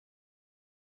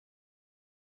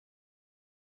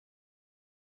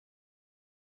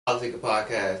Political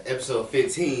Podcast, episode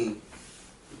 15. You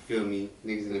feel me?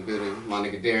 Niggas in the building. My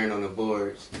nigga Darren on the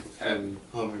boards. Having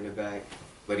Hummer in the back.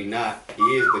 But he not. He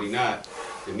is, but he not.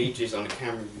 Demetrius on the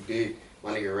camera, you dig.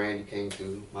 My nigga Randy came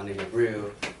through. My nigga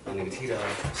Brill. My nigga T-Dog.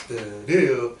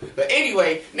 Still. But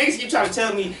anyway, niggas keep trying to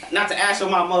tell me not to ash on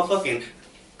my motherfucking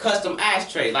custom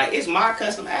ashtray. Like, it's my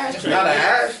custom ashtray. It's not an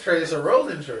ashtray, it's a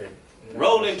rolling tray.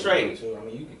 Rolling tray. I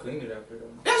mean, you can clean it after though.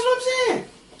 That's what I'm saying.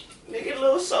 Nigga, a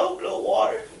little soap, a little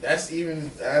water. That's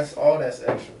all that's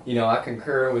extra. You know, I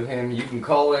concur with him. You can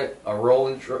call it a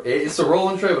rolling tray. It's a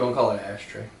rolling tray, but don't call it an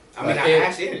ashtray. I mean, I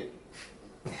ash in it.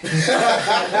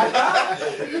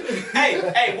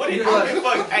 hey, what is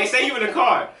fuck? Hey, say you in the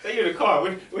car.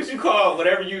 What you call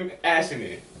whatever you ashing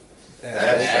in?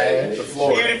 The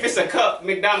floor. Even if it's a cup,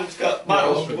 McDonald's cup,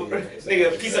 bottle,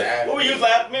 nigga, a piece of. What we use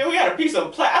like, man, we had a piece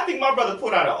of I think my brother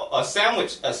put out a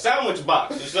sandwich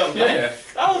box or something. Yeah.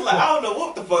 I was like, I don't know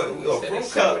what the fuck. A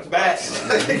fruit cup, bat,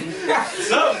 something.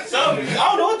 I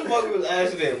don't know what the fuck we was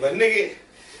ashing in, but nigga,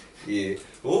 yeah.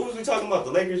 What was we talking about?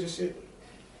 The Lakers and shit.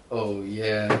 Oh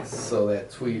yeah, so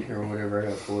that tweet or whatever, I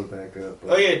gotta pull it back up.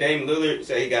 Oh yeah, Dame Lillard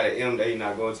said he got an M that he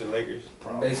not going to the Lakers.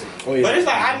 Basically. Oh, yeah. But it's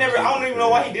like I don't even know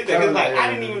why he did that. Cause like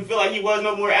I didn't even feel like he was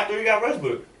no more after he got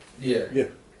Westbrook. Yeah. Yeah.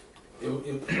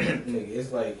 Nigga,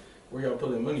 it's like where y'all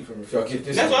pulling money from if y'all get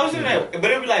this. That's what I was saying. That.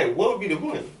 But it'd be like, what would be the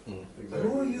point?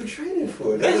 Who are you trading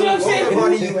for? That's what I'm saying. What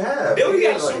money you have? Then we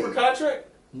got a Like, super contract.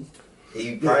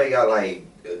 He probably got like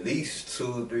at least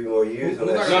 2-3 more years on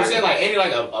You know that. what I'm saying? Like any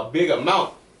like a big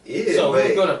amount. Yeah, So but,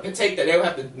 who's gonna take that? They'll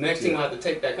have to. Next team will have to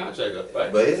take that contract up,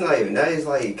 right? but it's not even that. It's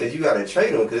like because you gotta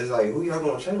trade him. Because it's like who y'all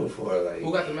gonna trade him for? Like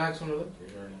Who got the max on the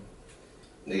Lakers right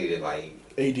nigga, like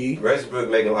AD. Westbrook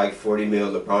making like 40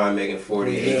 mil, LeBron making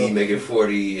 40, Yeah. AD making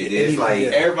 40. It's like Yeah.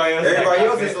 Everybody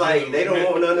else is like they don't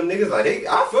want none of them niggas. Like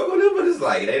I fuck with them, but it's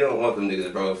like they don't want them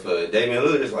niggas, bro. For Damian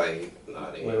Lillard, it's like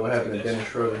nah. They Wait, what happened to Dennis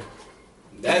Schroeder?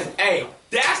 That's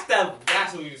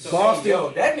what you talking Boston. Yo,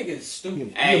 that nigga is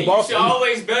stupid. Hey, you Boston. should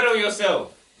always bet on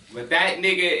yourself. But that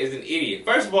nigga is an idiot.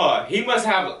 First of all, he must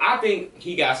have. I think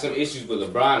he got some issues with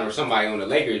LeBron or somebody on the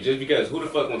Lakers. Just because who the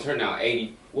fuck gonna turn down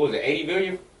 80? What was it? 80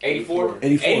 million? 84?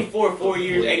 84. 4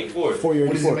 years. 84. 4 years.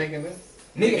 What is he 84. making this?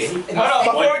 Nigga, Nigga, hold on,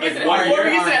 before we get to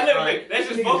that, look, alright. let's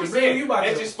just Nigga, focus Jabril, in. you about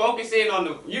Let's to- just focus in on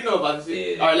the, you know about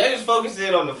this. Yeah. Alright, let's just focus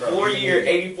in on the 4-year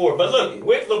 84. But look,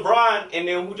 with LeBron and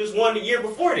then who just won the year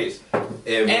before this. And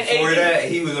before AD. that,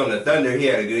 he was on the Thunder. He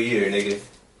had a good year, nigga.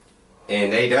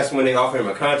 And that's when they offered him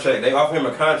a contract. They offered him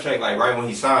a contract like right when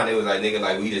he signed. It was like, nigga,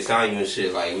 like we just signed you and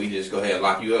shit. Like we just go ahead and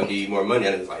lock you up, give you more money.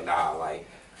 And it's like, nah, like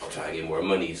I'm trying to get more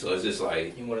money. So it's just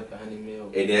like, He wanted the 100 mil.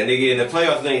 and then nigga in the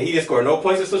playoffs, nigga, he just scored no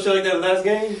points or some shit like that last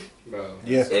game. Bro.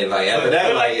 Yeah. And like after that,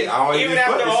 But like I always even just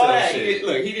after fuck all this that, shit.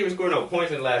 he didn't even score no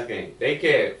points in the last game. They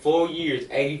kept 4 years,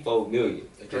 84 million.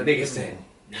 The nigga said,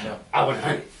 No. I want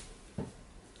 100.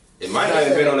 It might not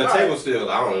even been on the table still.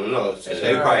 I don't know.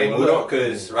 They probably moved on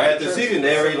because right after the season,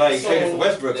 they already like traded for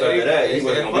Westbrook. So after that, he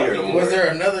wasn't gonna be here no more. Was there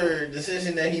another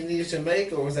decision that he needed to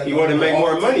make, or was that He wanted to make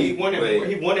more money. He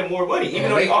wanted more money, even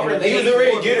though they offered He him was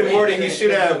already getting more than he should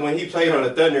have when he played on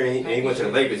the Thunder and he went to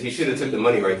the Lakers. He should have took the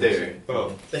money right there.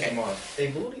 Bro, They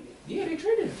booty? Yeah, they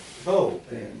traded him. bro,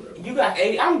 you got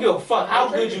 80. I don't give a fuck how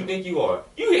good you think you are.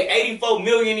 You hit 84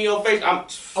 million in your face.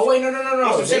 Oh wait, no.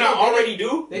 Some shit I already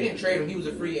do. They didn't trade him. He was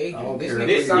a free I agent. don't This care. nigga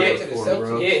This- signed yeah, to the bro.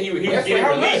 Celtics. Yeah, he was That's getting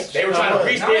how released. much? They were trying to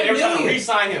 $9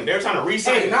 re-sign him. They were trying to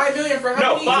re-sign Hey, him. 9 million for how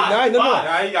No, many? Nine, no, no. five.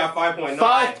 Nah, he got 5.9.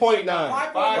 5.9.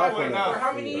 5.9. For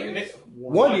how many years?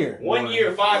 1 year. 1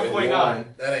 year, 5.9.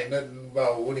 That ain't nothing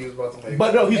about what he was about to make.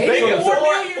 But no, he's big on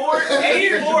Nigga,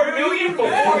 84 million for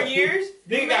 4 years?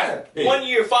 Nigga got 1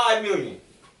 year, 5 million.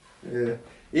 Yeah.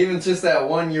 Even just that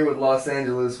 1 year with Los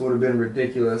Angeles would have been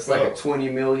ridiculous. Like a 20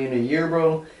 million a year,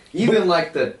 bro. Even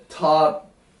like the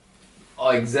top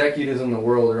executives in the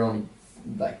world are only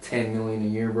like 10 million a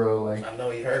year, bro. Like, I know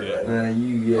he hurt, but Why would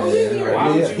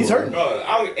Yeah, you- he's hurting. Bro,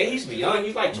 and he used to be young.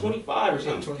 He's like 25 or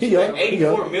something. He young. He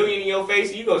 84 young. million in your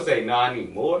face, you gonna say, nah, I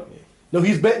need more? No,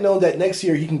 he's betting on that next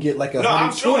year he can get like a No,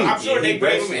 I'm sure 120. they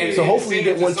gave him an So hopefully you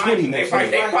get incentive to sign 120 him. They next probably,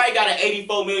 year. they probably got an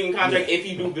 84 million contract if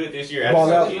he do good this year.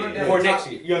 Ball out. For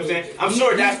next year. You know what I'm saying? I'm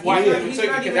sure that's why he took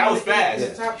it, because that was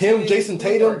fast. Him, Jason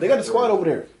Tatum, they got the squad over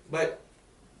there. But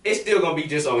it's still gonna be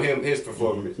just on him, his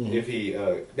performance. If he,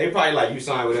 they probably like, you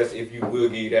sign with us if you will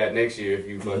give you that next year if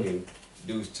you fucking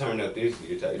do turn up this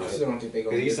year type I shit. still don't think they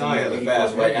gonna. Because he get signed him hella at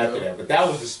fast 84 right after million, that. But that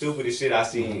was the stupidest shit I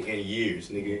seen in years,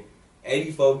 nigga.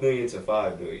 84 million to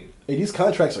 5 million. Hey, these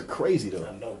contracts are crazy though.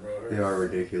 I know, bro. They are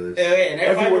ridiculous. Yeah, and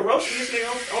everybody Everywhere. been roasting this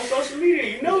nigga on social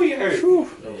media. You know he hurt. Whew.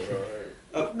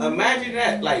 Imagine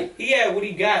that. Like, he had what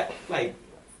he got, like,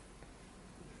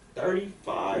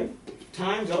 35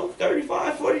 times over,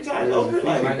 35, 40 times over.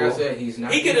 Like Like, I said, he's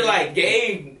not. he could have like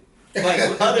gave like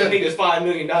other niggas $5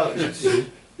 million.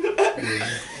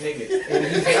 Nigga. And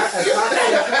he's not a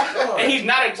top 10 And he's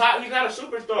not a top. He's not a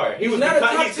superstar. He's not a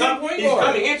top he's 10 point He's guard.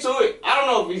 coming into it. I don't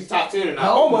know if he's top 10 or not.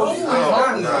 Almost.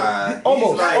 Nah.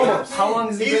 Almost. He's like, Almost. How long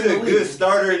has he He's been in a the good league?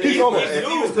 starter. He's almost. If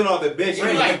he was put on the bench, He's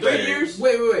he'd like be 3 better. years.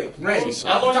 Wait. Randy.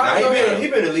 How long Nah, has he he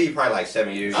been been? in the league probably like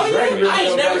 7 years. Oh, yeah. Randy I ain't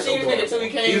really never don't seen this know nigga till he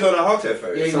He came. was on the Hawks at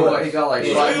first. Yeah, So what? He got like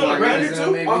Yeah, 5 he more on the years Raptors in him,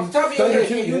 too? maybe. Off the top of your head,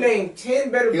 can you name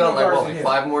 10 better He got point like guards what, than like him?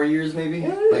 5 more years, maybe?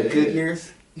 Like good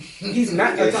years. He's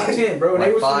not a top 10, bro. Like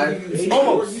They were five? saying you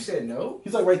Almost. You said no.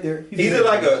 He's like right there. He's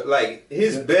like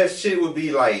his best shit would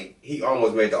be like he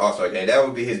almost made the All-Star game. That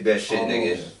would be his best shit,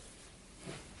 nigga.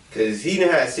 Cause he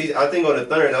didn't have I think on the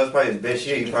third that was probably his best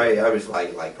shit. He probably averaged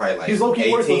probably He's low-key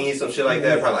worth 18, it. some shit like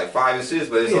that, probably like 5 assists.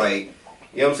 But it's Yeah. like,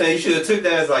 you know what I'm saying? You should have took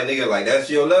that as like nigga, like that's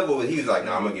your level. But he was like,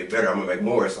 nah, I'm gonna get better. I'm gonna make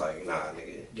more. It's like, nah,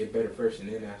 nigga. Get better first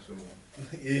and then ask for more.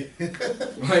 Yeah.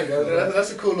 Like,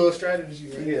 That's a cool little strategy,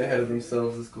 To right? get ahead of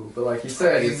themselves is cool. But like you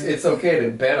said, it's okay to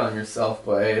bet on yourself,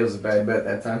 but hey, it was a bad bet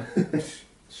that time.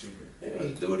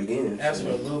 Let's do it again. Ask for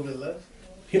a little bit less.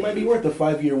 He might be worth a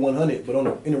 5-year 100, but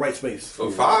in the right space.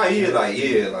 For 5 years, like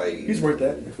He's worth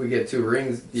that. If we get 2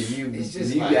 rings, if you It's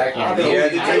just you like, act I like don't- he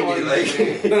had to I take don't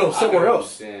it like. No, somewhere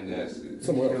else. Understand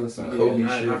Somewhere doing else. some Kobe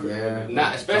Yeah, shit, yeah.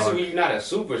 Not especially when you're not a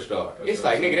superstar. It's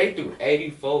like nigga, they threw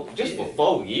 84 just for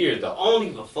 4 years. The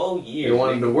only for 4 years. They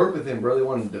wanted nigga. to work with him, bro. They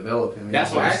wanted to develop him.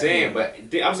 That's what I'm Exactly. saying.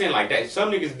 But I'm saying like that.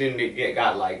 Some niggas didn't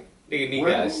got like nigga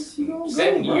Where got else you gonna go,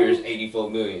 7 bro? years, 84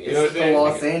 million. You know what I'm It's the saying?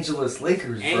 Los Nigga. Angeles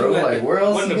Lakers, And bro. you got Like, where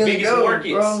else one you of the gonna biggest go,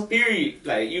 markets, bro? period.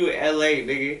 Like you in LA,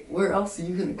 nigga. Where else are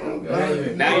you gonna go,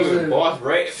 bro? Now you in Boston,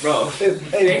 right, bro? Hey,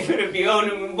 They hey, finna be on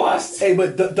them in Boston. hey,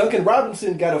 but Duncan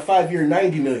Robinson got a 5-year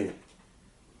 90 million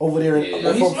over there Yeah.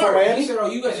 No, he's from smart. He Miami. said, "Oh,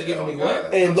 you guys are giving me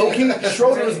what?" And low key,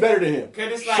 Schroeder is better than him.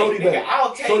 Cause it's like, Schroeder nigga, better.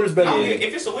 I'll take. Schroeder's better I'll than get- him.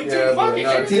 if it's a week, Yeah, fuck but it. no,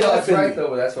 nigga. T-Lot's right though,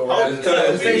 but that's what we're Oh, having this because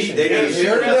conversation. they didn't-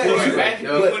 Sure, Yeah, that's yeah, what yeah. back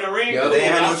Yeah. win a ring. Yeah. They ain't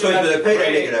had no I'll choice still but to have pay that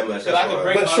break. nigga that much. Cause I can That's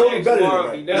break why. But all Schroeder that better than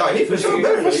tomorrow, him. be done. No, he for sure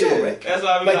better For than sure. him. That's why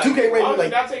I be Like, like, 2K rated, why would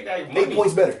like, I take that 8 money?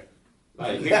 points better.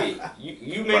 Like, nigga,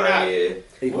 you may Right, not. yeah.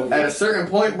 8 points. At a certain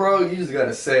point, bro, you just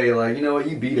gotta say, like, you know what,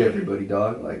 you beat everybody,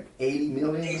 dog. Like, 80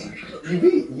 million?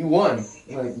 You won.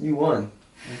 Like, you won.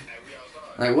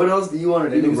 Like, what else do you want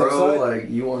to He do, was bro? outside? Like,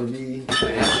 you want to be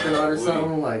an astronaut or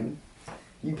something? Like,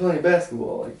 you playing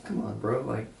basketball. Like, come on, bro.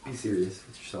 Like, be serious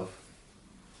with yourself.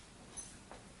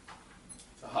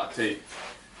 It's a hot take.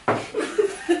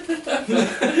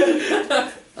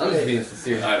 I'm just being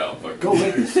sincere. I don't fucking. Go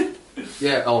Lakers.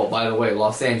 Yeah, oh, by the way,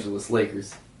 Los Angeles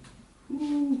Lakers. But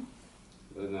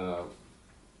no,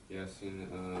 yeah, I seen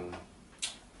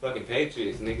fucking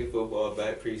Patriots nigga football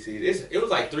back preseason. It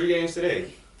was like 3 games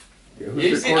today. Yeah, Yeah,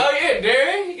 you see? Oh yeah,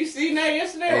 Darren, you seen that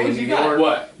yesterday? Hey, What you New got? York.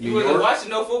 What? You wasn't watching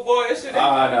no football yesterday?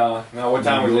 No. What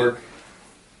time was it?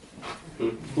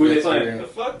 Who are they playing? The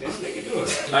fuck this nigga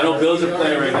doing? I know Bills are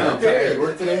playing right now. Okay, you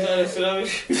work today? Trying to sit up and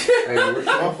shit. Hey, you work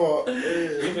My fault.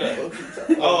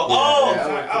 Oh, Yeah, I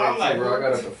work I'm today, like, too, bro. I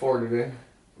got up at 4 today.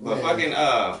 but fucking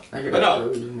I get but up no,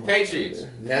 early this morning. Patriots.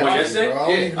 Yeah. What,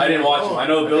 yesterday? I didn't watch them. I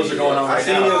know the Bills are going on I right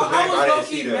seen now. him. I I was didn't low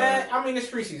see key that. mad. I mean, it's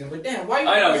preseason, but damn, why you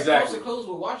I know, guys exactly. supposed to close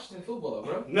with Washington football,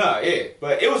 bro? No, yeah,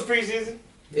 but it was preseason.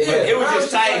 Yeah, it was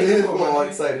just tight. He is all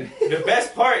excited. The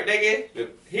best part, nigga,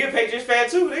 he a Patriots fan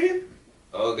too, nigga.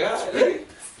 Oh god, nigga.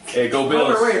 Hey, go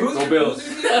Bills. Wait, who's Go Bills.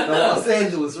 who's The Los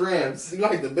Angeles Rams. You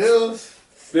like the Bills?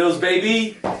 Bills,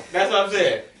 baby. That's what I'm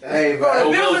saying. Hey, Bro, bro.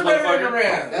 the Bills are better than the motherfucker.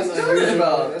 Rams. That's What you talking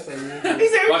about? That's unusual. He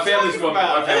said, My family's from.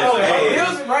 My family's from. Hey. The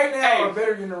Bills right now Hey. are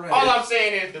better than the Rams. All I'm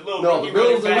saying is the little No, rookie the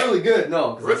Bills running are back. really good.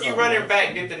 No. 'cause Rookie that's running not-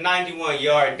 back did the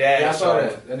 91-yard dash. Yeah, I saw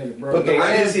that. That nigga broke. But the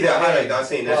I didn't see that Rams- highlight. I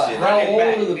seen that But shit. How Running old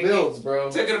back, are the nigga. Bills,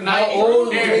 bro? Took it to How 90. old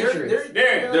are the Darren, Patriots?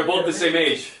 Darren. They're both the same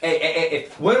age. Hey,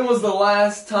 when was the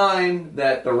last time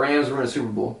that the Rams were in a Super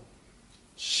Bowl?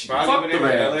 Probably Fuck when the they were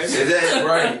in Rams. LA. Is that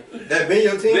Right. that been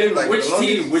your team? They- Like which the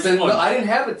longest? team? Which Since- one? no, I didn't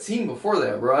have a team before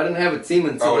that, bro. I didn't have a team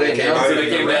until Oh, they they came announced out that here. the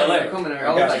They came to Rams LA. were coming here. I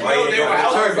I was got like, you. No, they were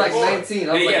out I here was like before. 19.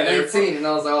 I was Yeah, like they're 19, and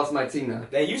I was like, oh, it's my team now.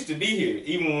 They used to be here,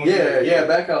 even when we Yeah, were yeah,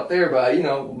 back out there, but you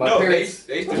know, my No, parents,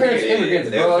 they used my to parents be- immigrants,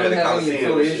 they bro. was I didn't at the have any Coliseum and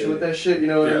affiliation shit. with that shit. You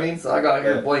know what Yeah. I mean? So I got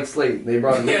here Yeah. blank slate. They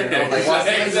brought me in. And I was like, Los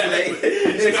Angeles.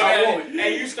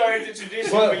 And you started the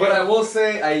tradition. But I will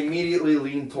say, I immediately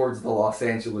leaned towards the Los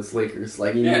Angeles Lakers.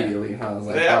 Like immediately, I was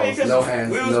like, Yeah, I mean, oh, 'cause no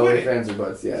hands, we was no winning. ifs, ands, or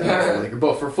buts. Yeah, I was like,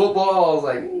 but for football, I was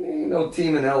like, ain't no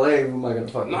team in LA. Who am I gonna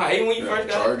fuck with? Nah, even when you first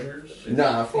got Chargers.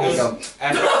 Nah, fuck up.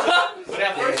 At first, but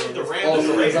at first it was the Rams and Also,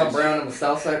 the because I'm Raiders. brown on the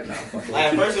south side. Nah, fuck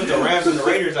At it. first it was the Rams and the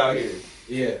Raiders out here.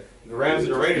 Yeah. The Rams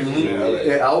and the Raiders.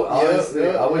 Yeah, honestly, yeah,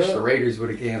 I wish yeah. the Raiders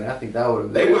would have came. I think that would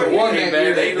have. They would've won that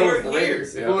year. They They were were the here.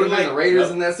 Raiders. If it would have been the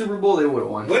Raiders in that Super Bowl, they would have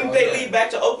won. Wouldn't they lead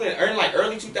back to Oakland in like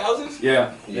early 2000s?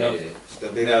 Yeah. Yeah. The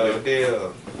big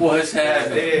deal. What's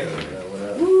happening?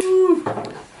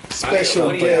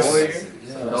 Special guest.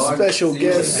 Special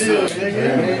guest.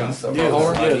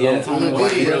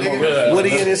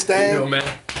 Woody in his stand. man.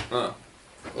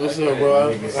 What's up,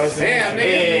 bro? Damn,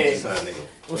 nigga.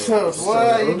 What's up? What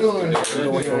are you doing? You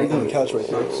on the couch right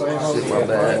there. Shit, my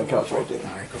bad. Couch right there.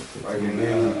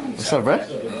 What's up, bro?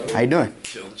 How you doing?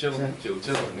 Chill. I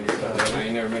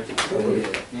ain't never met you.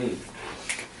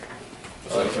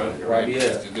 Right,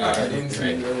 yeah.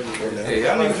 Hey,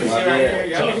 y'all niggas right here.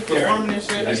 Y'all niggas performing this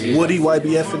shit. Woody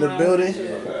YBF in the building.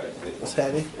 What's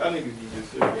happening? Y'all niggas be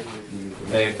just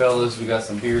Hey, fellas, we got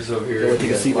some beers over here.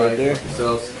 Take a seat right there.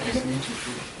 Yourselves.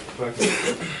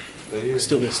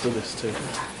 Still this too.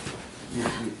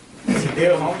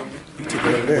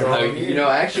 You know,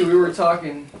 actually, we were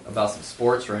talking about some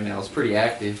sports right now. It's pretty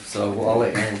active, so I'll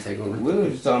let Aaron take over. We were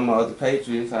just talking about the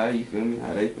Patriots, how you feel me,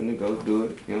 how they finna go do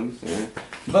it, you know what I'm saying?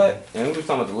 But, and we was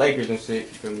talking about the Lakers and shit, you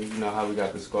feel me, you know how we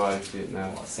got the squad and shit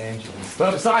now. Los Angeles.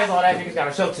 But besides all that, niggas got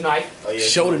a show tonight.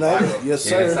 Show tonight. Yes, Yeah,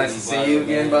 it's sir. nice to see you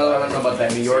again, by the way. I don't know about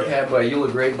that New York hat, but you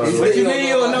look great, by the way. What you mean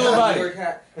you don't know about it?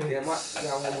 Yeah, I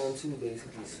got one on too,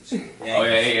 basically. Oh yeah,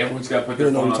 hey, everyone's got to put their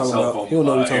He don't know phone what on you're cell talking phone. about. He don't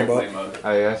know what you're talking airplane mode.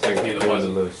 Oh yeah, that's like Either doing one. a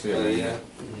little shit. Right? Yeah.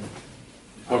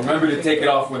 But remember to take it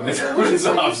off when it's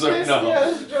off, so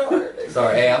no.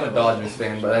 Sorry, hey, I'm a Dodgers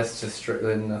fan, but that's just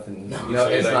strictly nothing. You know,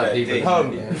 it's not deeper. than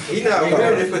He not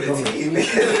ready for the team.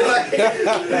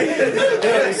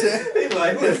 He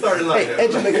like, who started like Hey,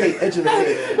 that?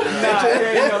 educate. Nah,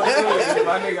 there ain't no food.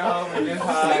 My nigga home and just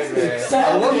high, man. I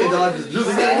love the Dodgers. They're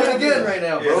gonna win again right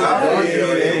now, bro. Yeah, The Dodgers are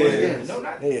gonna yeah, win yeah. again.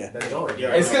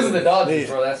 Yeah. It's because of the Dodgers,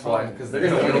 bro. That's why. Because they're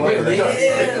gonna win again. They got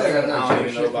no I don't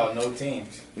even know chance. about no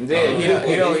teams. Yeah, he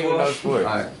don't even know sports.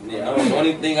 All right. Yeah, the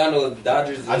only thing I know is the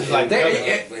Dodgers I just like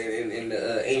and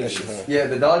the Angels. Yeah,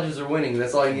 the Dodgers are winning.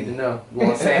 That's all you need to know.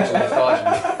 Los Angeles Dodgers. I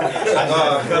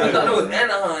thought it was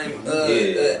Anaheim,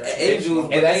 Angels,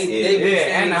 but they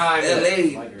Anaheim. LA,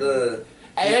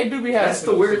 Hey, they do be having That's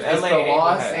the weird. It's LA the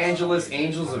Los has. Angeles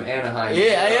Angels of Anaheim.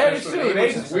 Yeah, it's true.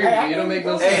 Which is weird. You don't make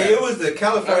no Hey, sense. it was the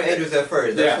California Angels at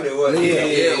first. That's what it was. Yeah,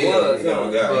 it was.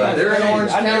 Oh, But God. they're in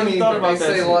Orange I never County, thought but about they that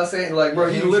say shit. Los Angeles. Like, bro,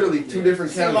 you literally two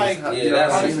different counties. like- You Yeah, know,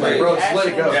 that's it's just like, bro, just let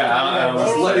it go. Yeah, I don't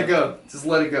Just know. let it go. Just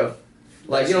let it go.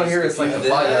 Like, you don't hear it's like the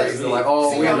Padres. They're like,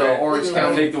 oh, we have the Orange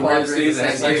County Take the weird Padres things and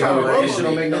and San say, Diego. oh, This shit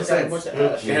don't make no sense.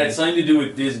 It had something to do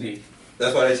with Disney.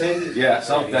 That's why they changed it? Yeah,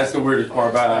 that's the weirdest part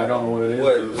about it. I don't know what it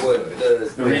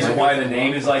is. The reason why the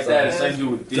name is like that is something to do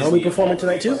with The homie Disney. performing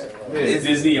tonight too?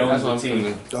 Disney owns That's the what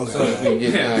I'm team.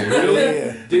 Okay. Yeah.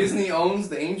 Yeah. Disney owns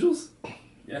the Angels?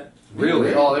 Yeah.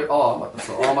 Really? Oh, I'm about to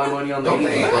throw all my money on the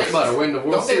Angels. I'm about to win the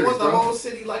World Series, bro.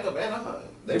 city like of Anaheim?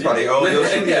 They probably own your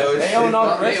studios. They own all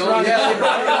the They own- restaurants. yeah.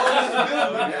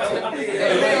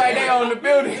 They like they own the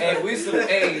building. Hey,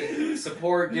 we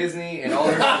support Disney and all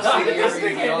their subsidiaries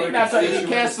and all their Not trying to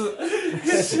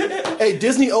constituents. cancel. Hey,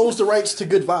 Disney owns the rights to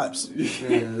Good Vibes.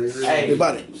 Hey, They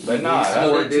bought it. But nah,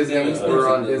 support Disney. We're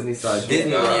on Disney side.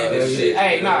 Disneyland and shit.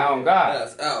 hey, nah, on God.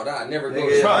 That's out. I never go.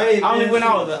 Nigga, Bro, I ain't I only been went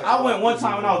to- I went one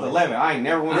time when I was 11. I ain't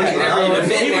never went. I ain't never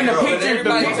been Even the there, bro. pictures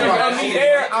Everybody of talking me about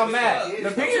there, shit. I'm mad.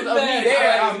 The pictures of me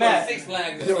there, I'm mad. Six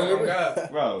Flags.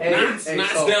 Bro. Hey, Knots hey,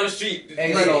 knots so- down the street.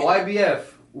 Hey, so YBF,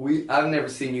 I've never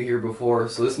seen you here before.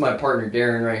 So this is my partner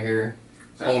Darren right here.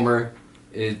 Homer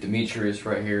is Demetrius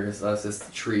right here. It's us. It's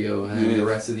the trio, and the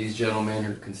rest of these gentlemen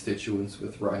are constituents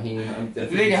with Raheem.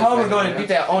 Nigga, Homer's gonna get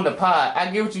that on the pod.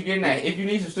 I get what you getting at. If you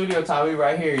need some studio time, we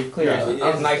right here. It's clear.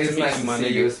 It's nice to meet you, my see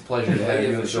nigga. you. It's a pleasure to have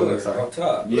you. for It's so sure. exciting. Off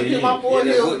top. Yeah, Look at my boy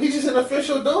Yeah, here. He's just an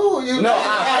official dude. You No,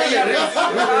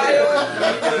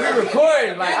 we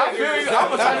recording. Like, I feel you.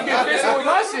 I'm trying to get official with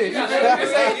my shit. You feel me?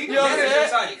 This ain't- You know what I'm saying?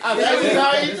 That's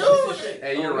how you do shit.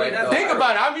 Hey, you're right. though. Think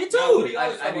about it. I mean, too. I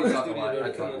do talk a lot. I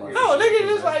talk a lot. No, nigga,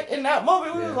 just like in that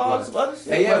moment, we was on some other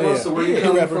shit. Hey, yeah, bro. Yeah. So where you Yeah.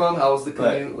 coming Rapper. from? How was the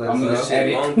commute? Let us I'm know. gonna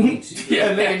shit Long Beach.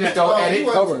 Yeah, nigga, just don't Oh, edit.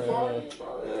 you Cover. went to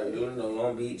Florida? Doing the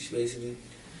Long Beach, basically.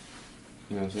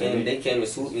 You know what I'm saying? They came and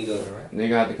swoop me though. Nigga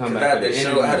had to come I back had for the to show.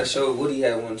 I interview. had to show. Woody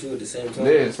had one too at the same time.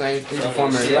 Yeah, same thing So,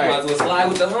 performing shit, might right. as well slide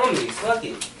with the homies. Fuck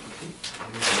it.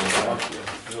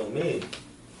 You know me.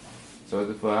 So what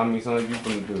the fuck? How many songs you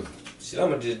gonna do? Shit,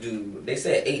 I'ma just do. They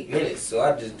said 8 minutes, so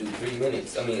I just do 3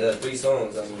 minutes. I mean, 3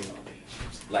 songs. I mean,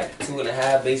 like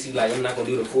 2.5, basically. Like I'm not gonna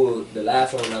do the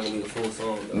last one. I'm not gonna do the full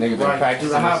song. Though. Nigga been Right, practicing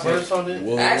do the hot that shit. verse on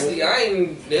it? Actually, I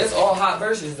ain't. It's all hot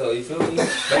verses though. You feel me?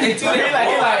 But they too.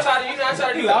 I try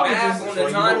to do the math on the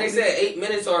time. They said 8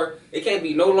 minutes, or it can't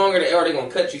be no longer than, or they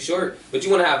gonna cut you short. But you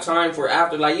want to have time for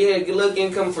after, like get a little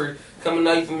income for coming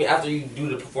out. You feel me? After you do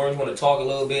the performance, want to talk a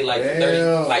little bit, like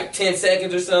 30, like 10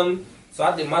 seconds or something. So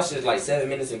I did my shit like 7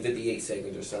 minutes and 58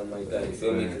 seconds or something like that. You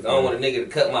feel me? Because I don't want a nigga to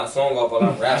cut my song off while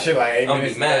I'm rapping. Shit like 8 I'm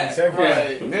minutes. be mad.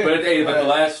 Right. But the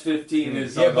last 15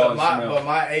 is but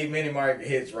my 8-minute mark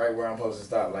hits right where I'm supposed to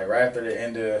stop. Like right after the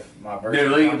end of my verse. Yeah,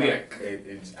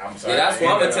 I'm sorry. Yeah, that's why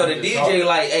I'm gonna tell the DJ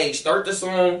like, hey, start the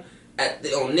song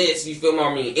on this. You feel me?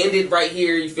 I mean, end it right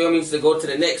here. You feel me? To go to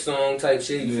the next song type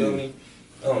shit. You feel me?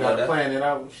 Oh no, that. Playing it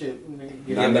out, shit.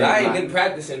 Yeah, but I ain't been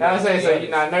practicing. I was saying, so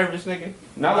you're not nervous, nigga?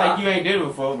 Not like you ain't did it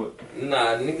before, but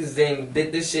nah, niggas ain't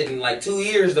did this shit in like 2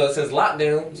 years though, since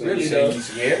lockdown. Really though. You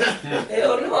scared?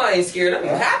 Hell no, I ain't scared. I'm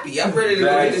happy. I'm ready to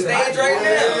go to the stage right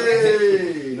now.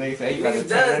 nigga say you gotta Niggas turn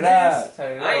does it this. up.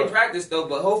 I ain't practiced though,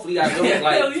 but hopefully I don't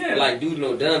like do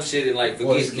no dumb shit and like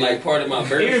forget like part of my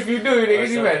verse. Even if you do, nigga,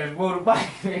 you better just move the bike.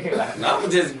 Like, No,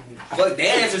 I'm just fuck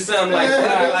dance or something like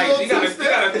that. Like you gotta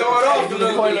throw it off a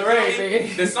little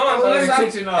bit. The song,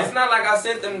 it's not like I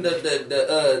sent them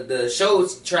the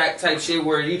show's track type shit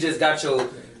where you just got your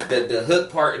the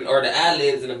hook part or the ad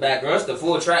libs in the background. It's the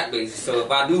full track basis. So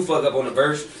if I do fuck up on the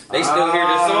verse, they still hear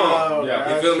the song.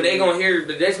 You feel me? They gonna hear,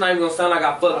 but that's not even gonna sound like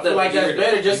I fucked up. Like that's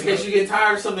better just in case you get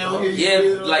tired or something. They don't hear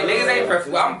you. Yeah, like niggas ain't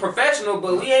perfect. I'm professional,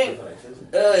 but we ain't.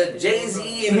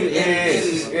 Jay-Z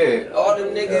and all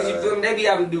them niggas, you feel me? They be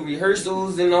having to do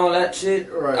rehearsals and all that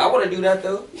shit. Right. I want to do that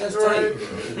though. That's tight.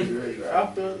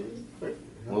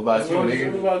 what about you,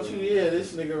 nigga? What about you? Yeah,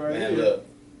 this nigga right Man, here. look,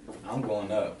 I'm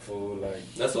going up, fool.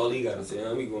 Like That's all he gotta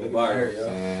say. We going bar.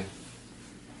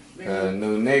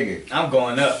 New nigga. I'm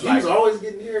going up. He was always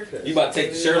getting haircuts. You about to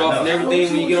take the shirt off and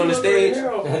everything when you get on the stage? He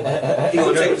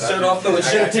gonna take the shirt off, throw his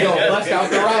shirt He gonna bust out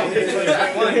the route.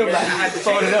 I had to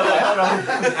fold it up. Like, hold on.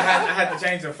 I had to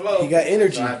change the flow. He got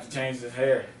energy. So I have to change the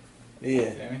hair.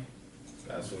 Yeah. Feel me?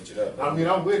 Gotta switch it up. I mean,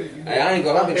 I'm with it. Hey, I ain't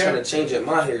gonna. I've been trying to change up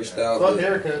my hairstyle. Fuck But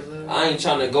haircuts. I ain't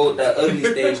trying to go with that ugly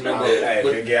stage no more. Hey,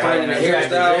 With get finding a high,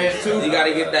 hairstyle, you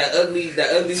gotta get that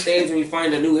ugly stage when you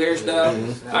find a new hairstyle.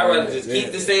 I'd rather just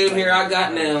keep the same hair I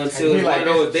got now until He like I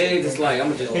know it's days. It's like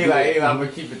I'm just. He like, I'm gonna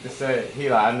keep it the same. He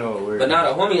like, I know it works. But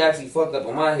now the homie actually fucked up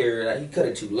on my hair. Like, he cut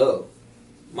it too low.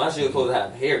 My shit was supposed to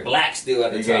have hair black still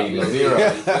at the He top. gave you zero. You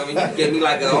feel me? He gave me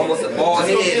like almost a bald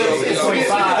head.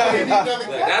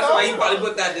 That's why he probably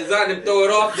put that design and throw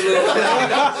it off a little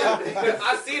bit.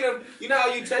 I seen him. You know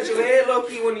how you touch your head low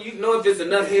key when you know if it's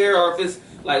enough hair or if it's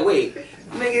like, wait,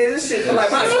 nigga, this shit feel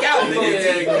like my scalp.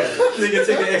 Nigga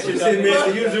take an extra 10 minutes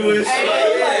to use it.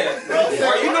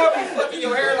 Or you know if you fucking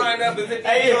your hairline up, if you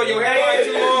throw your hairline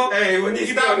too long, Hey, when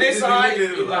you on this side,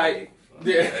 you like.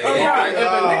 Yeah.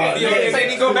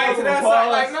 Say you go back to that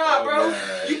side, like nah, bro.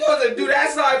 You supposed to do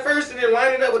that side first and then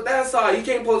line it up with that side. You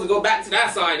can't supposed to go back to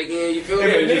that side again. You feel me?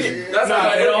 That's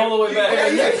how it all the way back. Yeah,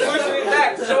 you have to push it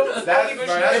back. So That's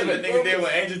what nigga did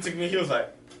when Angel took me. He was like,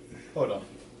 hold on.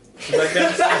 He's like,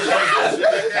 that's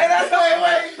Hey, that's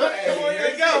wait.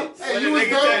 here we go. Hey, you was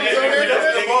done?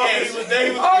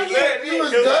 He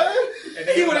was done?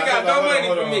 He would have got no money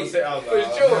from me. For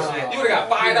sure. You would have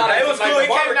got $5. It was cool. He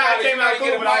came out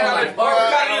cool, but I was like, Barber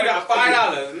College, you got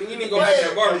 $5. You need to go back to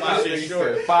the barber shop.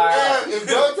 Yeah, if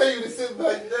Doug tell you to sit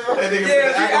back down.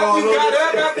 Yeah, after you got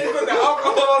up, after you put the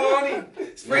alcohol on him,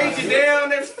 sprayed you down,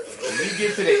 then You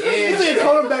get to the end. He didn't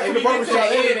call him back and to the you get to the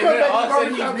barbershop. end, and then all of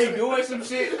a sudden he's redoing some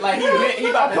shit. Like he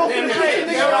about to damn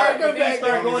near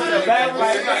start going to the bathroom.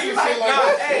 Like,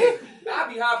 nah, hey,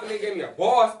 I be hopping. They gave me a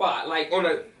ball spot, like on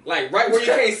a right where you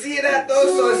can't see it at though.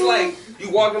 So it's like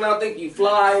you walking out thinking you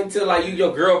fly until like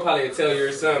your girl probably will tell you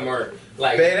or something or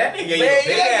like. Man, that nigga gave you a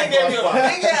big ass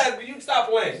big ass. You stop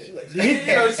playing. He You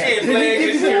know she ain't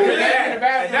playing.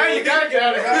 Now you gotta get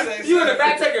out of the house. You in the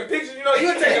back taking pictures. You know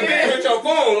you take a picture with your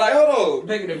phone. Like hold on,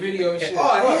 Making a video and shit.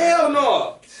 oh hell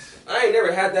no. I ain't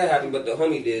never had that happen, but the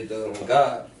homie did though. Oh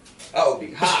God. I would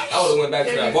be hot. I would have went back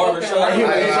to that barber shop. I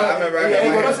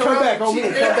remember Come back on me.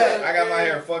 Come back. I got my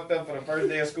hair fucked up for the first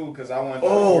day of school because I wanted to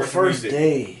Oh, record first music.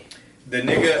 day. The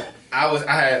nigga, I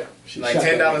had like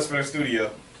 $10 for the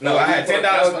studio. No, I had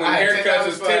 $10 for haircuts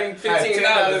was $15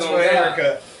 $10 for a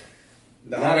haircut.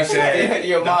 The homie said,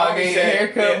 Your mom gave you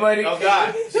haircut money. Oh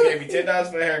God, she gave me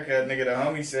 $10 for the haircut. Nigga, the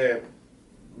homie said,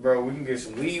 bro, we can get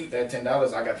some weed with that $10.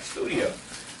 I got the studio.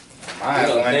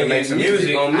 I wanted to make some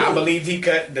music. I believe he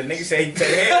cut. The nigga said he cut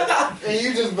hair. And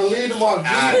you just believed him on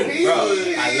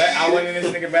GP. I went in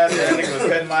this nigga bathroom. That nigga was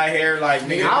cutting my hair like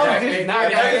nigga. Another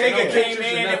nigga came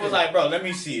in and was like, bro, let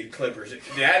me see the clippers.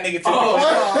 That nigga took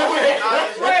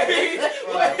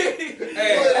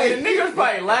Hey, the nigga was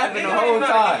probably laughing the whole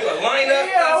time. Line up.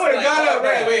 Yeah, I would have got up.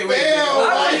 Wait.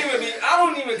 I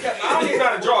don't even know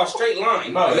how to draw a straight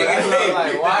line. Bro, the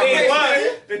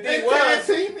thing was,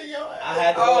 I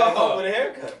had to go with a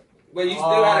haircut. But you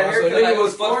still had a haircut. So nigga like,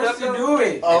 was forced to do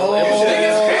it.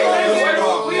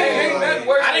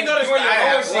 I didn't go to school.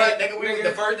 Nigga, we was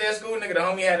the first day of school. Nigga, the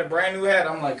homie had a brand new hat.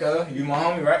 I'm like, you my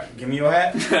homie, right? Give me your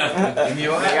hat. Give me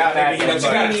your hat. But you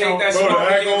gotta take that shit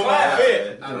off in your class.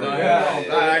 I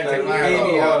take my hat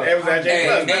off. It was at J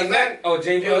Plus.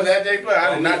 J It was at J Plus.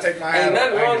 I did not take my hat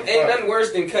off. Ain't nothing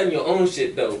worse than cutting your own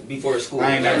shit though before school.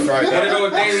 I ain't never tried that. One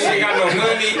of those days you ain't got no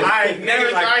money. I ain't never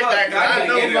tried that. I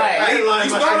know. You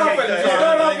start off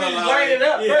and you line it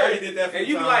up first. And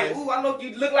you be like, ooh, I look,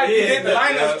 you look like you did the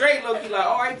line up straight. Look, you like,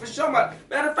 all right, for sure.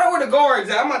 Matter of fact, where the guards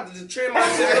at? I'm about to just trim my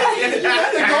shit up. You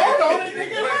got the gold on it,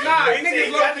 nigga. Nah,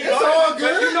 niggas look. It's all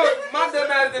good. But you know, my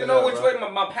dumb ass didn't know which way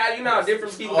my pattern. You know how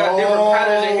different people got different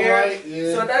patterns in hair. Right,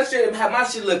 yeah. So that shit had my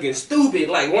shit looking stupid.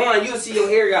 Like line, you'll see your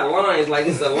hair got lines. Like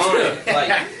it's a line. Like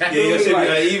your shit be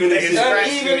like even and shit.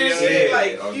 Uneven and shit.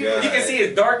 Like you can see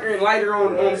it's darker and lighter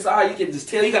on the side. You can just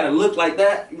tell. You gotta look like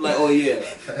that. You like, oh yeah.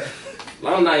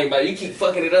 I'm not even about. You keep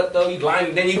fucking it up though. You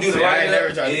line, then you do the line. I ain't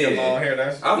never tried to get my own hair.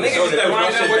 That's I'm niggas that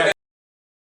line up with that.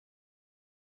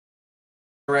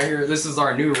 Right here, this is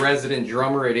our new resident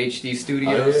drummer at HD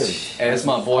Studios. And it's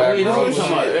my boy.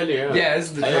 Yeah, this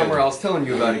is the drummer I was telling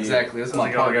you about exactly. This is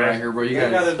my partner right here, bro. You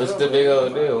guys. What's the big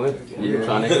old deal? You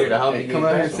trying to hear the homie? Come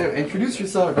out here and say, introduce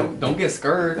yourself. Don't get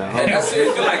scared. That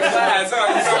shit feel like class.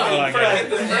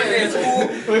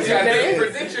 You gotta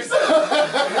present yourself.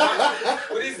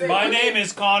 What do you say? My name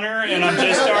is Connor, and I'm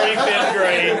just starting 5th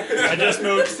grade. I just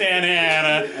moved to Santa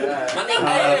Ana. My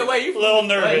name. Wait, you a little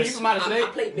nervous? You from out of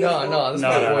state? No, this is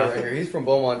my boy right here. He's from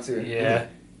Beaumont too. Yeah.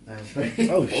 Oh shit. Yeah,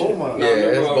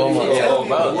 it's Beaumont.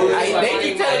 They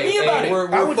keep telling me about it. We're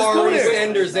Far East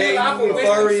Extenders, eh? We're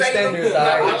Far East Extenders. I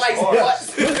like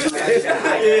sports.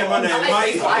 Yeah, my name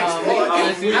Mike. I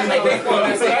like baseball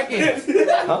in seconds.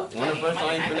 Huh? One of us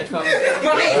ain't finna come.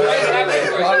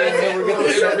 Probably never get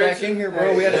the shit back in here,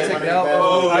 bro. We had to take it out.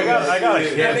 I got a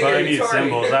kid, but I need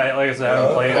cymbals. Like I said,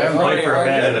 I haven't played for a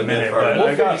band in a minute, but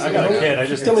I got a kid. I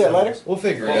just Tell me that later. We'll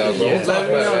figure it out, bro. We'll talk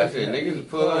about that. Niggas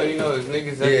pull, you know, it's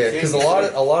niggas. Yeah, because a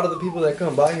lot of the people that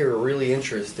come by here are really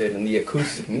interested in the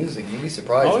acoustic music. You'd be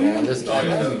surprised, man. There's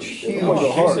a huge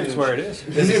music's where it is.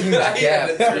 There's a huge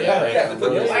gap.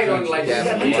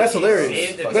 That's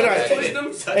hilarious. But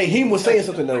hey, he was saying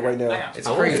something though right now. It's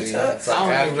crazy. It's like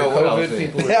after COVID,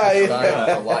 people are just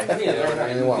dying for life.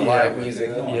 And they want live music.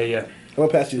 Yeah. I'm gonna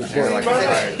pass you this They're board. like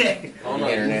tired of the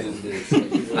internet. I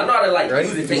know how to like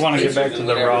use it. You want to get back to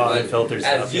the raw and filtered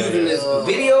stuff. As using this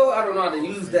video, I don't know how to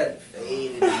use that.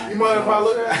 You mind if I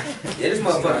look at it? Yeah, this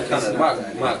motherfucker kind of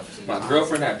my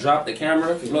girlfriend had dropped the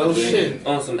camera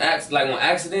on some on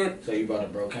accident. So you bought a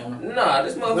broke camera? Nah,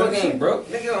 this motherfucker ain't broke.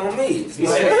 Nigga on me.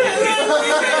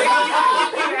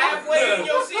 halfway and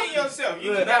you'll see yourself.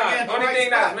 You Only thing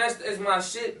that's messed is my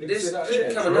shit. This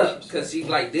keep coming up because she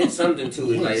like did something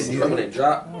to it. Like it's coming and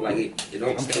drop. Like it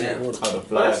don't stand.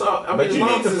 But you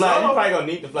need the flash. You probably gonna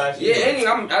need the flash.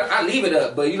 Yeah, I leave it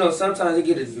up, but you know sometimes it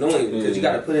gets annoying because you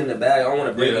gotta put it in the bag. I don't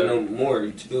want to break it no more.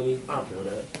 You feel me? I feel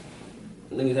that.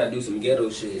 Niggas gotta do some ghetto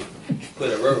shit.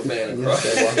 Put a rubber band across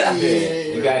that.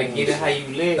 You gotta get it how you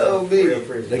live. Oh, big.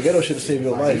 That ghetto shit to save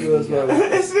your life.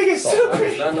 This nigga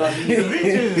stupid.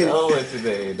 Oh,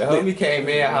 today. The homie came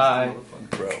in high.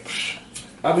 Bro.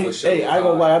 I ain't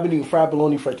gonna lie, I've been eating fried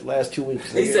bologna for the last 2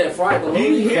 weeks. He said fried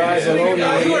bologna? Fried bologna.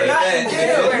 You are not in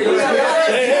jail. You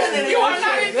are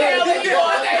not in jail. You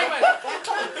are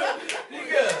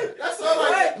That's all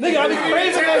like. Nigga, I be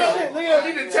crazy that shit. Nigga, I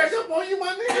need to check up on you,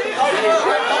 my nigga.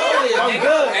 I'm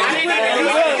good.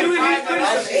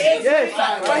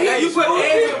 You put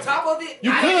eggs on top of it?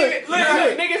 You could.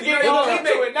 Niggas get all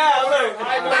into it now. Look. I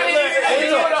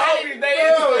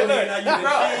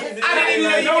didn't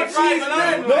even know cheese.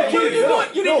 No cheese.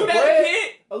 You didn't do that as a kid?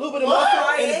 A little bit of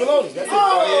mustard and bologna. That's it.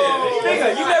 Nigga,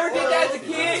 you never did that as a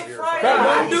kid?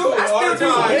 I still do.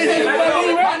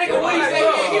 My nigga, what you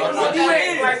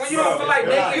say? Like when you don't feel like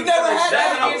making. You never had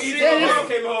that.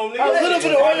 Came home, A little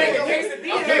bit of oil.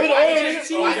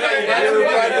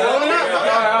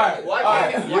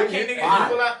 Why can't niggas just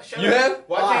pull out? You have?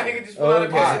 Why can't niggas just pull out a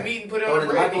piece of meat and put it on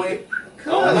the microwave?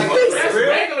 That's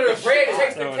regular bread. It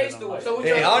takes the taste away. So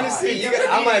Hey, honestly,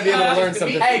 I might be able to learn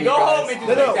something. Hey, go home and do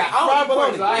that. I don't eat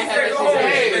pork, so I ain't had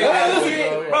that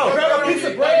shit. Bro, grab a piece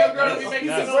of bread.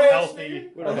 That's healthy.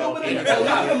 A little bit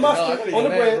of mustard on the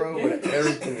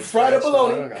bread. Fry the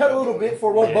bologna. Cut a little bit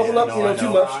for it won't bubble up, too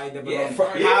much. How are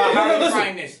you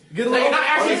frying this? Get a little. Not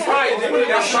actually frying it.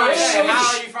 How are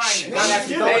you frying it?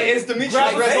 Hey, it's the meat.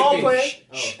 Grab a small pan.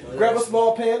 Grab a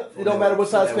small pan. It don't matter what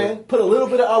size pan. Put a little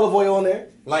bit of olive oil on there.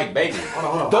 Like bacon.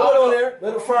 Throw it on there.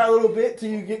 Let it fry a little bit till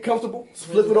you get comfortable.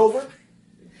 Flip it over.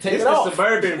 Take it off.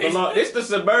 It's the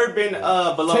suburban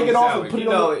bologna Take it off and sandwich. put it You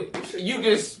know, you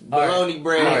just bologna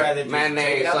bread,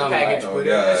 mayonnaise, something like that. Put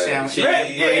it on the sandwich.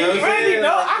 Really?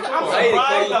 No, I'm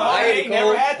surprised though. I ain't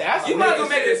never had that. You might go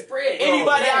make a spread.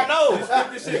 Anybody I know.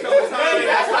 That's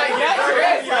like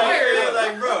that's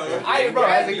Like, bro. bro,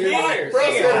 as a kid,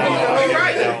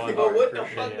 Right. But what the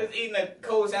fuck does eating a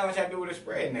cold sandwich have to do with a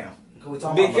spread now?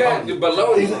 Because the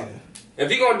bologna.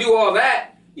 If you're gonna do all that,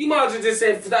 you might as well just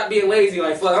say stop being lazy.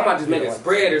 Like fuck, I might just make a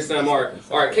spread or something, or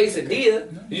a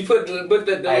quesadilla. You put the with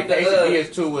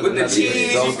the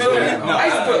cheese. You feel me? I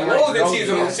used to put loads of cheese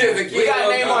on my shit as a kid. We got a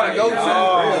name on a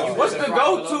go-to. What's the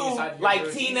go-to,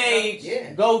 like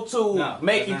teenage go-to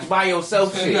making by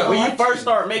yourself shit? When you first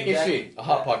start making shit. A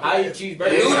hot pocket. I eat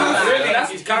cheeseburgers. Noodles, really?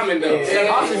 That's common though.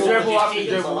 Off the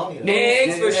dribble.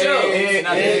 Eggs for sure. I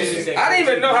didn't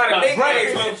even know how to make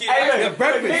eggs. Hey, look,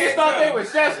 niggas thought they were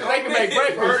chefs because they can make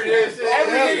breakfast.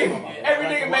 Every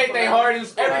nigga made their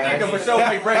hardest. Every nigga for sure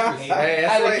make breakfast. Hey,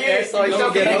 As a kid, you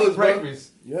show get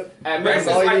breakfast. Yep. At breakfast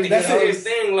is like the easiest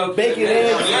thing, low. Bacon,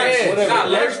 eggs, Not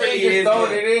lunch They really just is.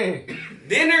 throwing it in.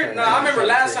 Dinner? No, I remember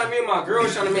last time me and my girl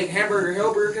was trying to make hamburger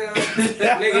helper.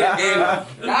 Nigga,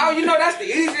 and now you know that's the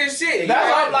easiest shit. That's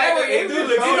why I'm like, you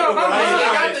know, my mom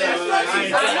got the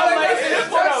instructions. I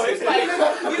know It's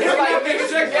like niggas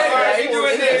together. He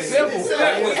doing this simple.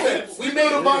 We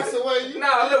made a box away.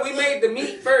 Nah, look, we made the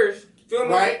meat first. Feel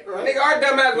me? Right. Nigga, our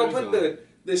dumb ass gonna put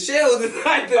the shells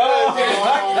inside the.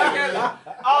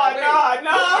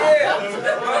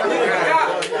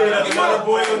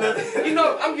 You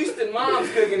know, I'm used to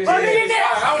mom's cooking and shit.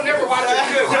 I would never watch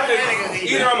her cook.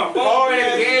 Either on my phone,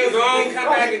 playing games, on,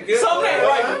 come back and good.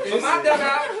 But my dumb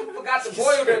ass forgot to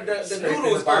boil the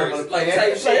noodles first. Like,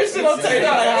 type shit. She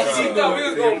thought we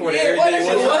was gonna put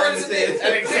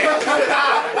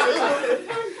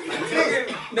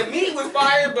the meat was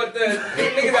fire, but the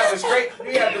niggas that was straight,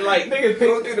 we had to like go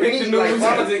through the meat like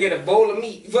mama to get a bowl of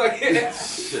meat. Fucking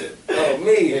shit. Oh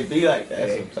man, It be like that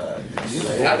sometimes.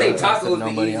 I think tacos the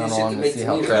easiest shit to make to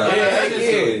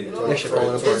me.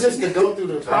 It's just to go through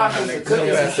the process of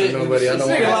cooking some shit. Nobody, I don't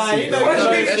want to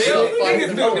see Niggas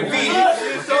do the meat.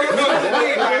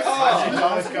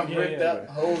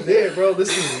 Yeah, bro,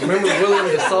 this is, remember William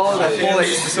the Saw, that fool that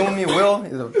used to sue me, Will?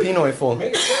 He's a Pinoy fool.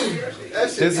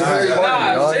 This is very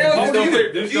hard, dog.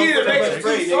 You either make it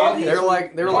too salty, They're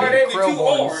like or they be krill too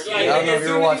bones. hard. I don't know if you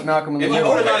ever watched Malcolm in the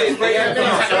Middle.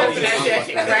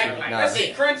 That's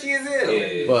crunchy as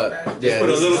hell. But, yeah,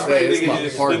 this is my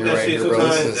partner right here, bro.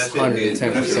 This is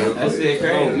 110%. That's it,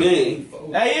 crazy.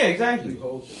 Hey, yeah, exactly.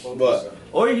 But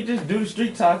Or you just do the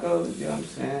street tacos, you know what I'm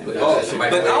saying? But I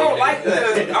don't like I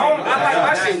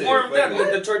like my shit warmed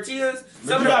up. The tortillas,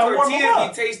 some of the tortillas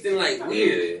be tasting like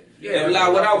weird. Yeah,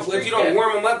 like if you don't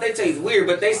warm them up, they taste weird.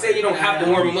 But they say you don't have to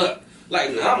warm them up.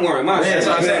 Like, I'm warming my shit. That's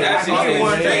what I'm saying. That's how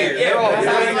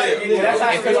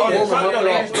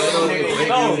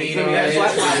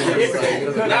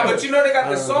Nah, but you know they got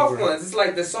the soft ones. It's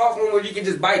like the soft one where you can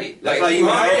just bite it. Like you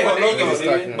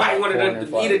can bite one of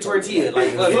the eat a tortilla.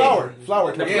 Like Flour. The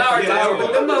flour tortilla.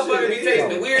 But them motherfuckers be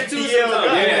tasting weird too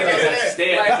sometimes.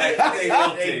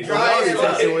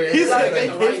 He's like, they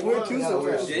taste weird too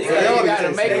sometimes. You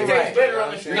gotta make it right.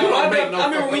 I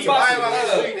remember we bought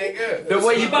The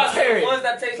way you prepare it. ones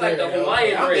that taste like the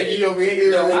Hawaiian bread. you over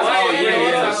here. The Hawaiian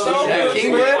bread.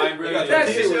 King bread? That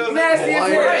shit was nasty as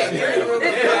hell.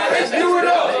 Let's do it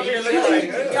all.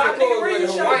 Taco bread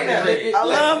and Hawaiian bread. I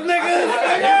love niggas.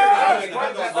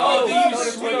 Oh, do you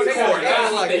sweet corn?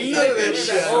 That's like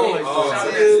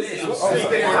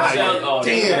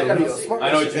Damn.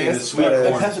 I know what you mean, the sweet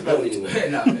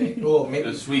corn.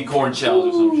 The sweet corn shells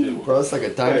or some shit. Bro, it's like a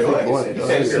diamond blunt.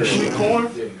 Sweet corn?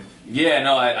 Yeah,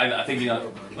 no, I think you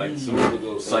know, like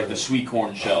it's like the sweet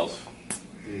corn shells.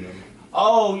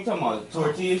 Oh, you talking about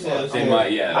tortilla shells? They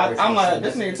might, yeah. I'm like,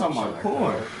 this nigga talking about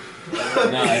corn.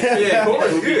 No, yeah, corn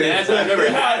is good. That's, I've never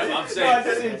had them.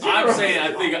 I'm saying,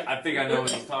 I think I know what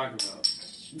he's talking about.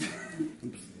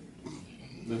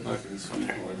 The fucking sweet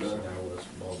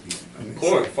corn,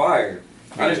 corn fire.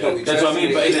 I just don't be That's what I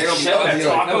mean, but in a shell, that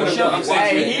taco shell, I'm saying,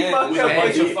 Hey, he fucked with up. a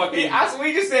bunch of fucking. I swear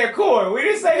we just said corn. We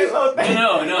didn't say this whole thing.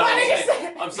 No. What nigga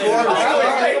said? I'm saying, Corn.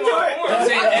 I'm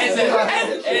saying, as the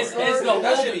whole,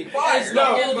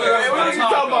 What are you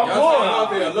talking about corn?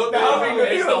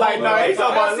 He was like, no, he's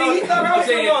talking about low. I'm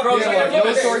saying it frozen like No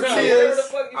tortillas.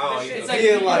 It's like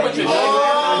Being like,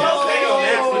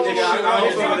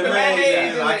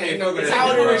 I can't fuck with it's that.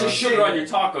 like a bunch of sugar on your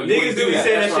taco. You Niggas do be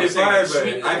saying that shit fire, but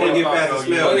I can't get past the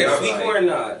smell. Oh, yeah, sweet corn,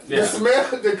 nah. The smell,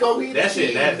 the coheed. That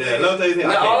shit, that low taste.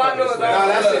 Nah, all I know is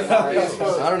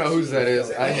I don't know whose that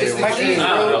is. I hate it.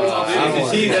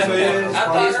 The cheese, that's what it is. I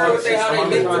thought how they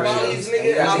make tamales,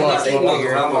 nigga. I'm not saying no. I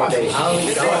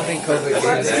don't think COVID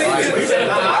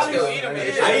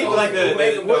I eat like the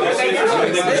They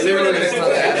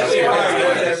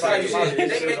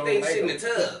make they shit in the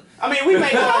tub. I mean, we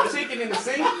make our chicken in the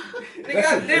sink.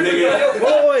 Nigga,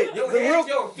 Wait,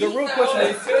 the real question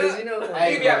is, you know,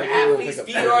 you got athletes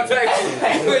feet on track.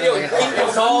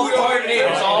 It's all part.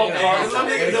 It's all part. Some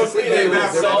niggas don't see their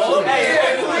mouth.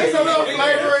 Hey, some little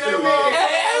flavor in there, man.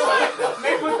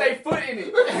 They put their foot in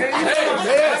it.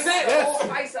 That's it.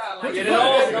 Whole ice out like Get it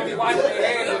all. Don't be washing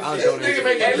their hands. I'll donate.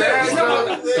 Hey, look,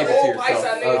 the whole ice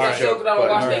out niggas that show that don't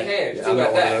wash their hands. Too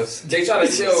like that. They try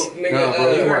to show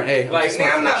nigga, like,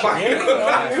 nigga, I'm not buying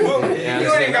it.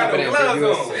 You ain't got no gloves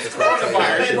on. It's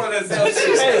coronavirus. They want to sell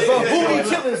shit. hey, but who eat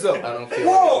chitlins though? I don't feel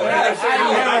Whoa, like that's I ain't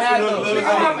never had those.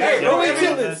 Hey, Who eat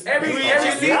chitlins? every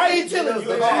I eat chitlins. he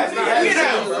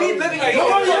looking like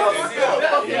Nobody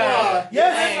else?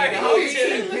 Yes.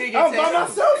 I'm by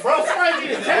myself, bro. I'm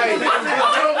eating chitlins. I'm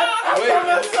by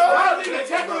myself. I'm eating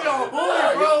chitlins on a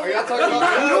board, bro. Are y'all talking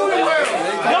about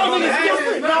Y'all niggas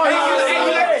different. No. I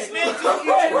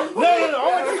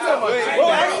want to tell you.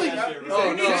 Well, actually,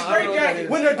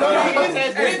 when they're done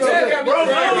eating, bro,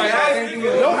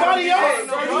 nobody else.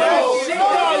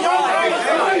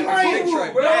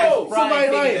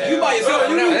 Somebody lying. You by yourself.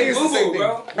 You I think it's the boo same boo, thing.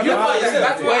 bro. You by yourself.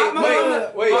 That's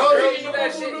why Wait.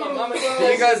 that shit. My mama Do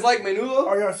you guys like menudo?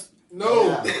 Are y'all?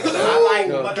 No. He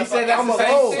said that's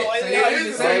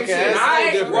the same shit. I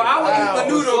would use the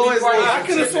noodle. I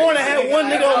could have sworn I had one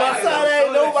nigga on my side. I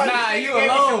ain't nobody. Nah, you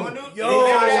alone. Yo.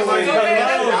 I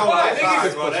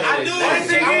knew that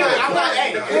thing. I'm like,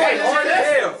 hey, hard as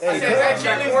hell. I said that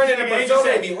chicken corn in the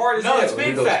pozole be hard as hell. No, it's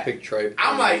big fat. Big tripe.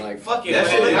 I'm like, fuck it. That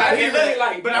shit look like- It look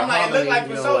like, but I'm like, it look like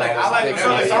pozole. I like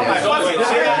pozole, so I'm like, fuck it.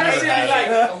 That shit be like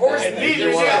a horse meat.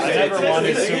 I never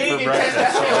wanted soup for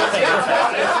breakfast.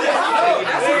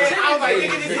 I was like,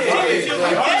 nigga, this is chicken. She was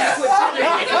like, yes.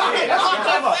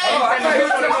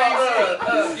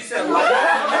 You said what?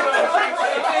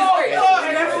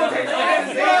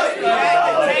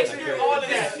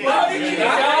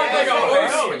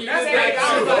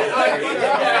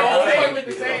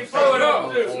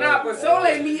 Nah,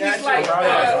 pozole meat is like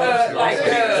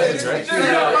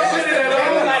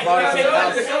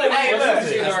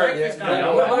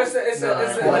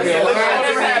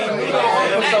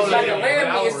like a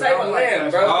lamb meat. It's type of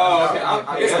lamb, bro.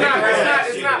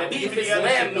 It's not beef. It's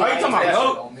lamb meat. Are you talking about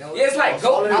goat? Yeah, it's like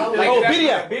goat meat. Oh,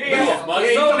 Bidia.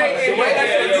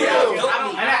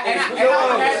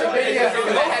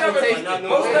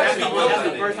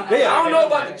 I don't know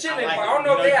about the chili part. I don't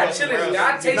know if they had chili.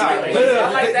 I tasted it.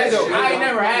 I like that shit. I ain't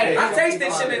never had it. I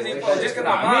tasted chili before just because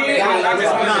my mom made it.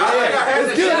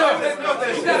 It's good enough.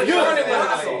 You gotta burn it with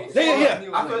hot sauce. Yeah.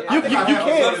 You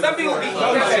can. Some people eat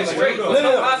that shit straight.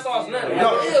 No hot sauce, nothing.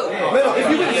 If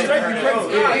you get straight, you crazy.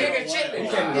 Nah, nigga, chili.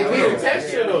 The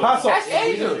texture though. Hot sauce. That's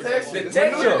Asian. The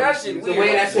texture of that shit. The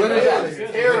way that shit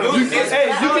is. Hey,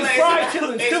 you can fry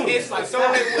chitlins too. It's like so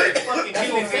with fucking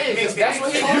chitlins mixed. That's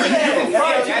what he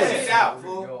That shit's out,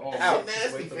 fool. Out.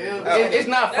 It's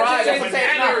not fried. That's what I'm saying.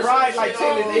 It's not fried like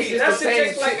chitlins. It's just the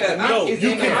same shit. No,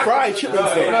 you can fry chitlins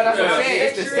though. No, that's what I'm saying.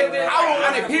 It's the same. I don't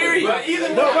want it, period.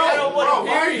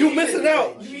 No, you missing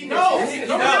out.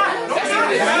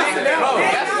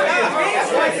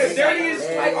 That's like the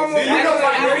dirtiest, like almost You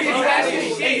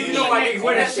know why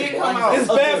when that shit come out. It's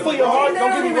bad for your heart.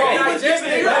 Don't get me wrong. I'm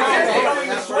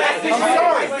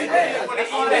sorry.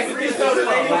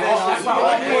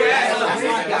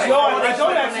 No, I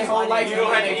don't actually like you.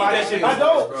 I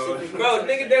don't. bro,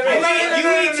 nigga, You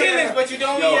eat chitlins, but you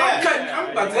don't eat ass.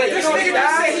 I'm about to say, This nigga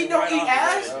just said he don't eat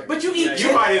ass, but you eat chitlins.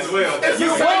 You might as well.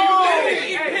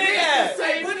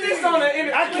 Put this on the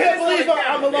internet. I can't believe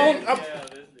I'm alone.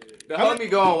 The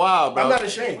homie going wild, bro. I'm not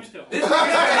ashamed. I'm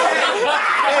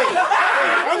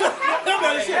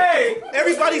not ashamed. Hey,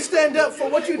 everybody stand up for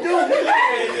what you do.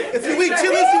 If you eat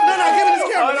chillins, you're not giving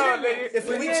this camera. If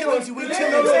you eat chillins, you eat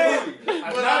chillins.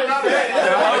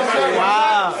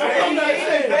 Wow. I'm not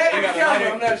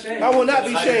ashamed. I will not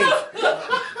be shamed.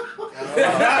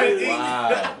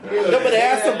 Nobody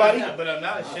asked somebody. But I'm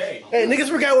not ashamed. Hey, niggas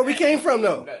forgot where we came from,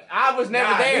 though. I was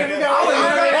never there. I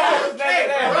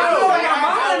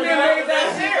never ate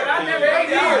that shit. I never ate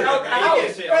that.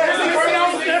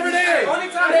 I was never there. Only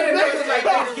time they make was like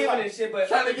Thanksgiving and shit, but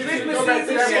Christmas and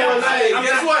shit.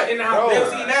 Guess what? In the They house.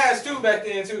 was eating ass too back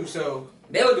then too. So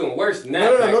They were doing worse than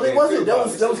that. No, they wasn't. That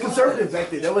was conservative back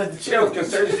then. That was the That chill. was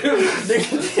conservative. they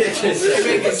making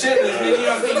chitlins, nigga. You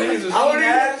don't think niggas was eating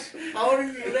ass?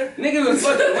 Niggas was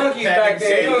fucking monkeys back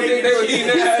then. You don't think they were eating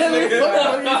ass, nigga?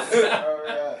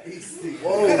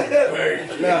 Whoa.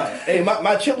 Nah. Hey,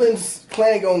 my chitlins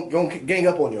clan gon' gang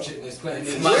up on y'all.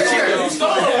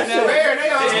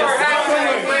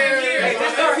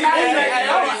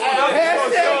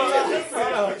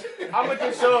 I'm gonna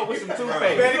just show up with some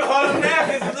toothpaste. Better call them now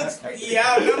because it looks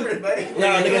outnumbered, buddy.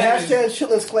 Nah, nigga, hashtag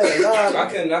chitlins clan. Nah. I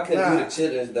couldn't do the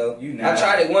chitlins though. I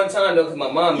tried it one time though because my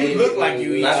mom made it. look like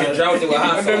you eat I just drowned it with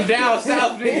hot Them sauce. down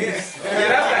south niggas. Yeah,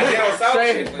 that's like down south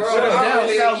shit, bro. Them down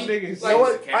really south eat- niggas. You know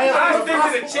what? I am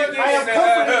confident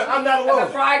I'm not And the alone.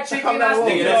 fried chicken, I'm not that's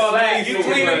alone. nigga, all that. You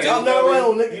clean them too? I'm not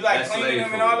alone, nigga. You like cleaning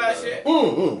them and all that shit?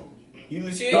 You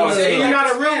legit? No, You're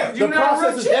not a real. The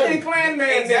process is deadly. Clan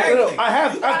man. No, no,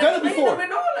 I've done it before.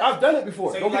 I've done it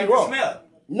before. So Don't you get like me the wrong. smell?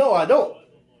 No, I don't.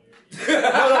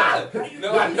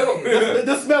 No, I know.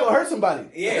 The smell will hurt somebody.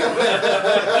 Yeah.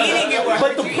 Eating it was.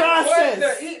 But the process.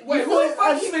 Wait, who the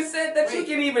fuck even said that you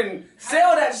can even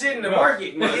sell that shit in the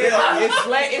market, man? It's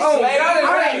slave. I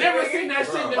ain't never seen that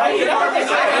shit in the market.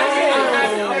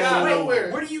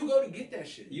 Where do you go to get that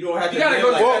shit? You don't have to You gotta live go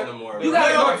like to- that no more. You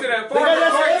gotta go to the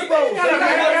farmer's market. You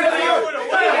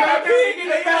got a pig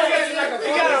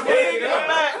in the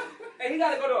back. And you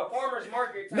gotta go to a farmer's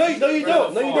market. No, you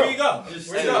don't. No, you Where you don't. go?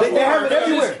 They have it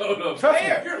everywhere. Trust me.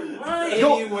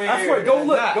 Go, I swear, go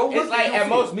look. Go look. It's like at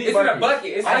most meat It's in a markets.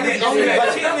 bucket. It's like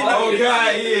Oh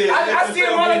God, yeah. I see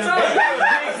them all the time.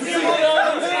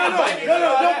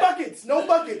 No buckets. No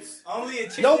buckets. Only a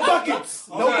chicken. No buckets.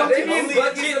 No They buckets. be in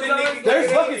buckets sometimes.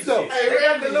 There's buckets though. They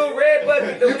have the little red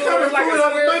bucket. The little like a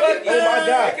square bucket. Oh my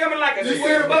God. They come in like a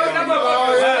square bucket. That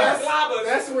motherfucker lava.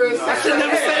 That's where it's I should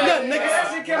never say nothing, nigga.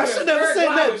 I should never say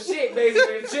nothing. Shit,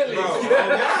 basically, in chili.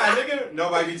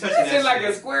 Nobody be touching that It's shit. like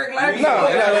a square glass. No,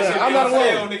 I'm not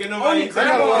alone. Nigga, Only nobody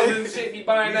grandmas and shit be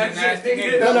buying that shit.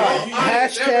 Nigga. No.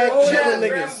 Hashtag chillin'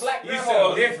 niggas. Black You grandma.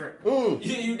 so different.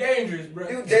 You dangerous, bro.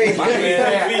 You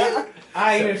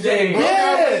I ain't ashamed.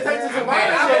 Yeah.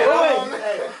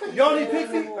 Y'all need pig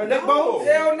feet or neck bones?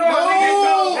 Hell no,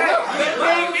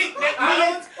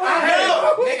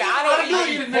 Nigga, I don't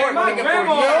eat pork, My nigga,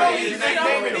 grandma for used years. to eat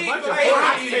Naming a bunch of Hey, pork.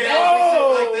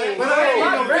 my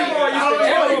grandma used to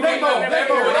tell me neck bone.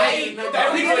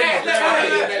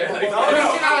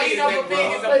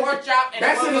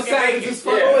 That's in the same. Just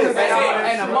fuck Yeah. with.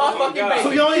 And a motherfucking So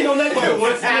bacon. y'all ain't no neck bones. No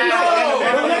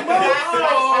neck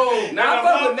bones. Now I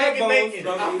fuck with neck bones.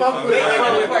 No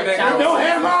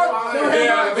ham hock. No ham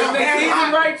hock. If they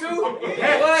season right too.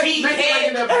 What? I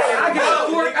get a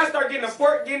pork. I start getting the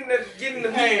pork, getting the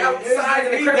meat outside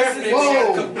and the crevices.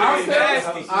 Whoa.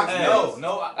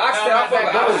 No. Oxtail, I fuck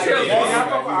with oxtail. You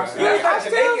eat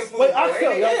Jamaican food. Wait,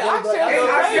 oxtail. Hey,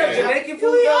 oxtail, Jamaican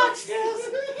food.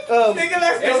 Nigga,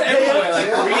 let's go. It's everywhere. Like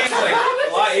Korean, like a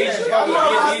lot of Asian people get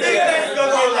these. Let's go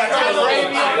get like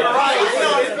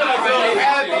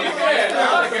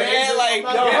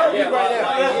Y'all hurt me right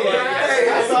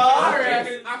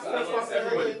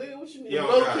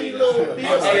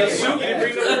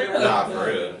Nah, for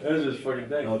real. That's just fucking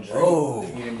thing. Bro.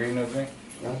 You didn't bring no drink?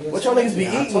 What y'all niggas be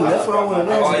eating? That's what I want to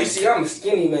know. Oh, you see, I'm a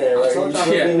skinny man, right?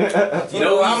 Yeah. You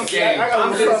know, I'm skinny.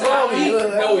 I'm just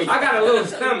No, I got a little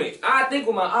stomach. I think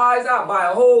with my eyes out,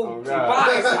 buy a whole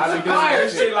box of fire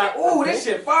shit. Like, ooh, this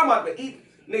shit fire. I'm about to eat.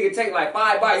 Nigga take like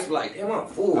 5 bites, be like, damn, I'm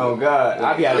full. Oh God,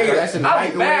 I be out of Nigga, that in the I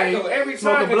be back microwave. though every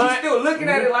Smoke time a because you blunt. still looking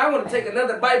at it like I want to take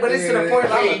another bite, but it's to the point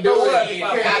like I'm gonna throw up.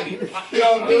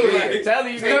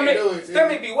 Telling you,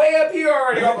 Stomach be way up here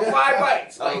already off of 5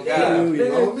 bites. Like, damn.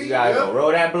 you gotta go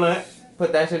roll that blunt,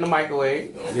 put that shit in the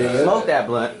microwave, smoke that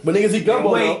blunt. But niggas eat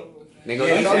gumbo though. Nigga,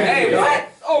 Hey, what?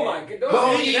 Oh my god.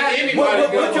 Don't eat that.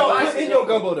 What y'all put in your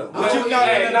gumbo though? No, you can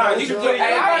put it.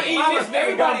 Hey, I ain't eating this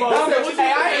nigga gumbo.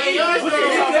 Hey, I ain't eating this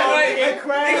nigga gumbo.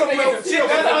 He gonna put some shit.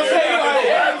 That's what I'm saying.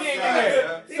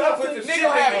 He gonna put some shit.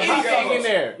 nigga have anything in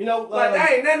there. You know know, Like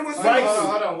that ain't nothing with rice.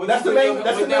 Hold on. That's the main.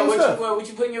 That's the main stuff. What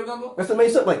you put in your gumbo? That's the main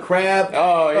stuff, like crab,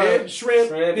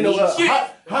 shrimp, you know,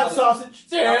 hot sausage,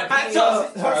 hot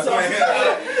sausage. hot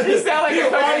sausage. You sound like a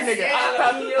crazy nigga.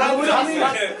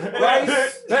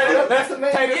 Rice. That's the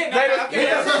main. That's it.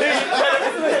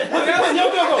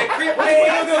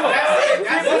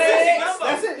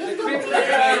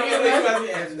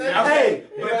 Hey,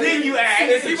 But then you ask.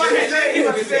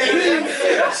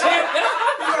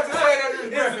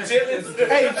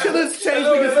 hey, chillers changed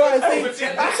niggas' mind. See,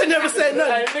 I should never said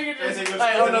nothing. Nigga just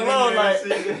like on the low, like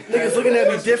Niggas looking at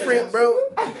me different, bro.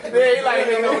 they like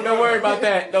nigga, don't worry about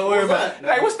that. Don't worry about it.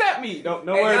 Like what's that meat? Don't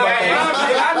worry about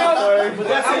that. I know. But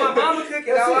that's how my mama cook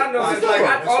it. All I know is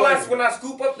like when I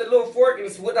scoop up the little fork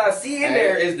and what I see in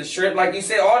there is the shrimp, like you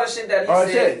said, all the shit that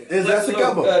he said. That's a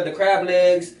gumbo. The crab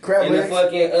legs, and the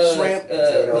fucking shrimp,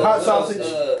 hot sausage,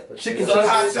 chicken sausage.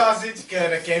 Hot sausage,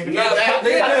 that can't be Look at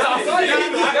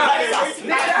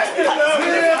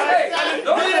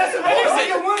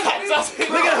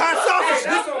hot sausage.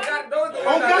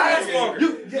 Oh God!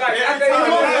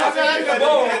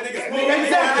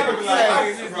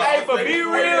 Hey, but be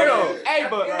real though. Hey,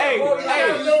 but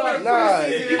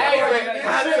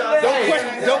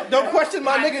Don't question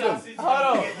my nigga them.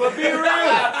 hold on. But be real.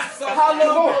 How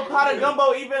long will a pot of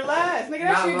gumbo even last? Nigga,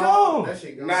 that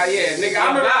shit gone. Nah, yeah, nigga. I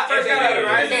remember I first got it,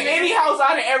 right? In any house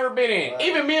I done ever been in,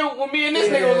 even when me and this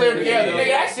nigga was living together, nigga,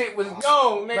 that shit was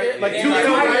gone, nigga. Like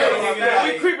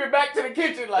we creeping back to the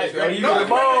kitchen like, yo, you the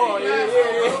ball, yeah.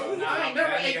 I ain't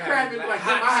never ate crab like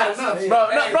that. I had enough. Bro,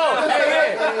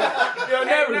 hey, you'll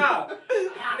never.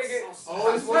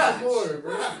 Always want more,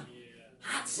 bro.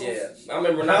 Yeah, I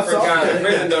remember when I first got in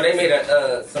prison though, they made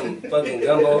some fucking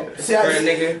gumbo for a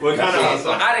nigga. What kind of hot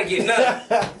sauce? I didn't get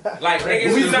nothing. Like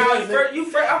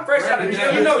nigga, I'm fresh out of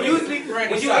jail. You know, usually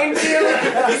when you in jail,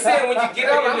 you say when you get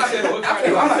out, I'm like,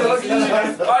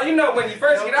 oh, you know, when you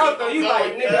first get out though, you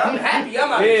like, nigga, I'm happy,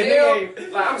 I'm out of jail.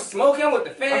 Like I'm smoking with the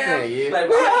fam. Like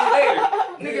what later,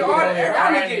 nigga,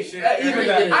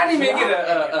 I didn't even get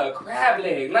a crab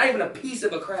leg, not even a piece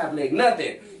of a crab leg,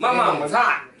 nothing. My mom was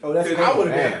hot. Oh, that's I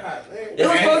would have It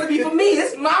was supposed to be for me.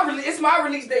 It's my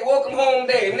release day. Welcome home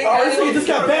day. Nigga, oh, so you just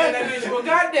got bad. Well,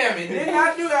 goddamn it, nigga,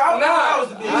 I do that. I was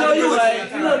the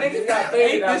bitch. You know, niggas got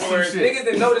paid afterwards. Niggas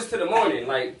didn't notice to the morning.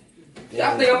 Like, I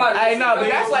think I'm about to. Hey, no, but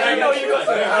that's like, you know, you go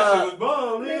to was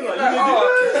bomb, nigga.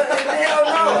 Hell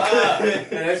no.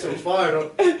 That's some fire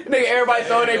though. nigga, everybody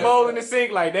throw their bowl in the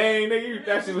sink like, dang, nigga,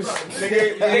 that shit was,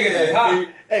 Nigga, hot.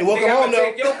 Hey, welcome home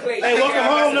though. Hey, welcome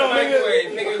home though,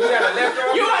 nigga. Nigga, we got a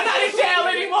leftover. You are not in jail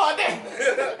anymore,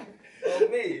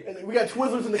 nigga. We got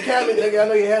Twizzlers in the cabinet, nigga. I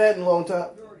know you had that in a long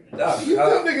time. That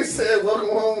nigga said, welcome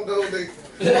home though, nigga.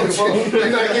 Welcome home. You're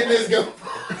not getting this go.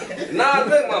 Nah,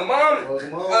 look, my mom,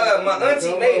 my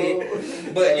auntie made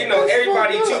it, but you know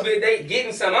everybody too busy. They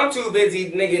getting something. I'm too busy,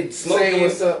 nigga, smoking.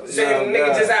 Saying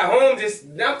nigga just at home, just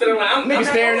I'm feeling like I'm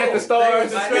staring at the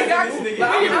stars. I'm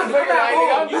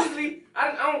usually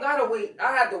I don't gotta wait.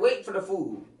 I have to wait for the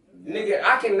food. Nigga,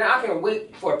 I can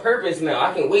wait for a purpose now.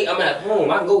 I can wait. I'm at home.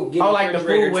 I can go get like the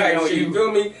food waiting on you. You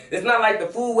feel me? It's not like the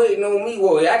food waiting on me.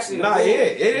 Well, actually,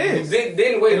 it is.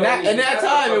 Didn't wait on me. In that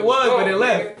time, it was, but it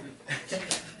left.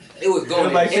 It was going. It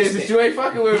was like shit. You ain't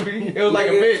fucking with me. It was like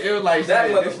a bitch. It was like that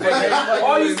shit.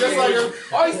 motherfucker.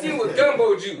 All you seen was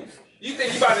gumbo juice. You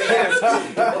think you about to have? I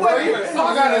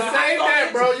gotta say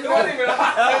that, bro. You don't even.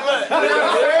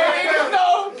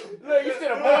 Look, you should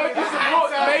have boiled you some more,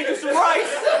 made you some rice.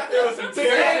 There was some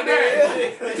chicken in there.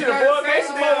 You should have boiled, made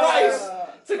some more rice.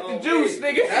 Took the juice,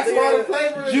 nigga. That's why the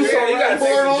flavor is. You gotta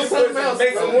pour it on something else.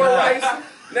 Make some more rice.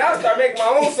 Now I start making my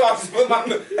own sausage.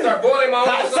 Start boiling my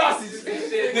own sausage.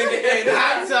 Nigga,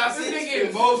 hot sausage. This nigga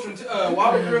getting bowls from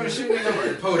Whopper Grill and shit.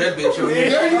 Nigga, pour that bitch over here.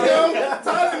 There you go.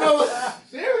 Time to go.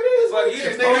 There it is. Fuck you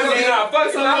just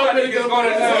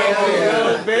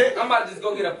I'm about to just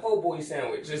go get a po' boy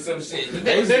sandwich or some shit. Dip it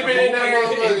in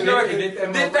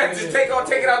that. Just take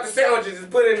it out the sandwich and just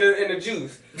put it in the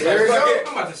juice. There you go.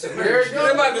 I'm about to submerge.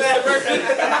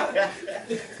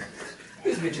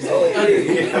 This bitch is a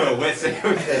wet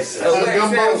sandwich. A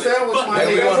gumbo sandwich, my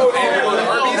nigga.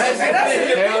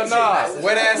 Hell nah.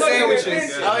 Wet ass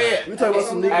sandwiches. Oh yeah. We talking about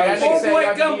some niggas. Po' boy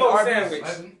gumbo sandwich.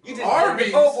 You just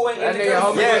Arby's. Po' boy in the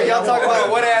yeah, y'all talking about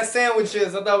wet ass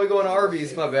sandwiches. I thought we going to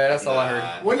Arby's. My bad. That's all I heard.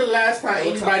 When the last time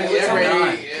anybody ever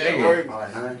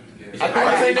ate? I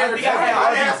never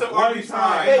got had some Arby's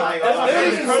time. I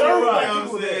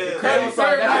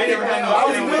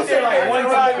was with there like one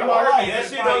time in my life. That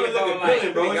shit don't look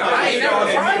good, bro. I ain't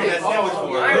never tried it. I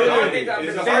don't think I've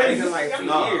been to Arby's in like 2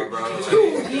 years. 2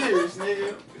 years,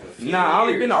 nigga. Nah, I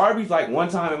only been to Arby's like one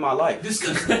time in my life.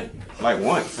 Like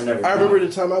once. I remember the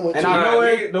time I went And to. I know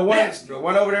it, the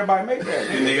one over there by Mayfair.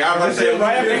 Nigga, I was saying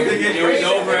right after It was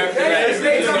over after that.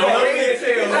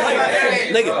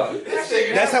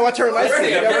 Nigga, that's how I turned light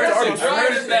skinned.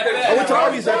 I went to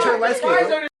Arby's. I turned light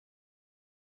skinned.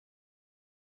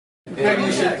 Yeah,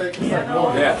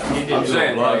 I'm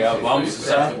saying, like, I'm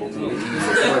susceptible to it.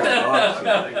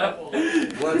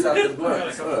 Blunt after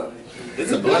blunt.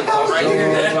 it's a blood call right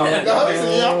here.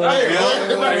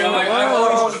 I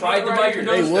always tried to bite your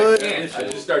nose. Hey, Wood. I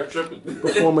just start tripping.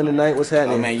 Performing tonight. What's Oh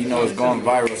happening? man, you know it's going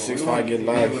viral. 6'5" get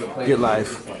live. Get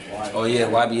live. Oh yeah,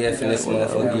 YBF and this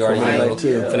motherfucker, you already know.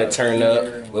 Finna turn up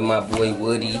with my boy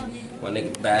Woody, my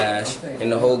nigga Bash, and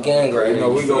the whole gang right You here.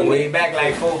 know we go way back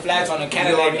like 4 flats on the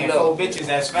Cadillac and 4 bitches.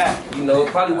 That's fact. You know,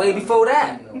 probably way before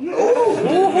that.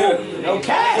 No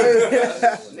cap.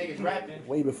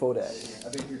 Way before that.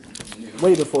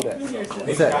 Way before that.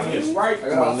 What's that? I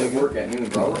got to work at noon,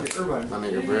 bro. My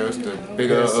nigga, bro, it's the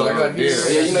big old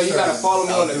Yeah, you know, you gotta follow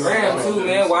me on the gram too,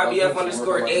 man.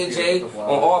 YBF_AJ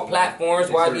on all platforms.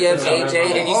 YBF AJ,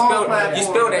 and you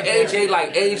spell the AJ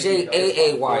like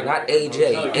AJAAY, not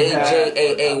AJ.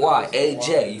 AJAAY,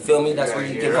 AJ. You feel me? That's where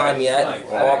you can find me at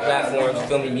on all platforms. You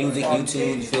feel me? Music,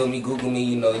 YouTube. You feel me? Google me.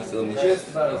 You know. You feel me? We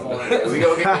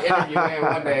gonna get the interview, man,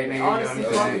 one day, nigga.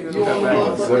 You know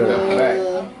what I'm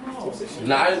saying?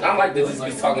 Nah, I like to just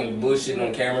be talking bullshit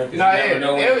on camera. No,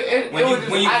 When you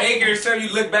make it or something,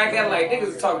 you look back at it like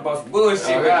niggas talking about some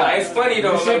bullshit. But like, it's funny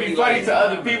though. It should be funny to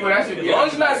other people. That should be. As long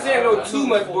as you're not saying no too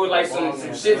much, but like some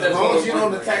shit that's. As long as you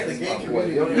don't attack the gay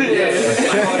community.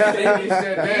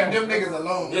 Them niggas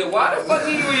alone. Yeah, why the fuck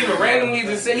do you even randomly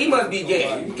just say he must be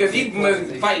gay? Because he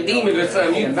must fight demons or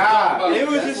something. Nah, it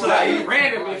was just like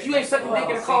random. If you ain't sucking dick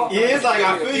in the car, yeah, it's like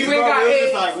I feel you, bro. It's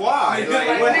just like why?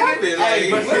 Like what happened?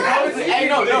 Hey,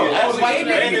 no, I was watching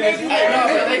that. Hey,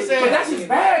 no, they said, but that's just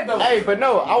bad though. Hey, but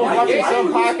no, I was watching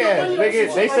some podcast.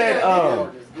 Nigga,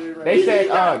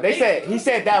 they said he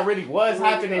said that really was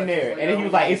happening there, and then he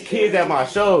was like, "It's kids at my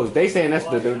shows." They saying that's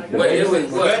the niggas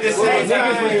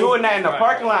was doing that in the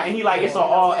parking lot, and he like, "It's an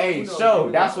all age show."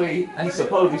 That's what he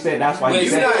supposedly said. That's why he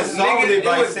said.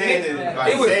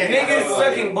 It was niggas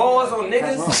sucking balls on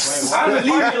niggas. I believe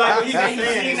you. Like he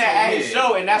seen that at his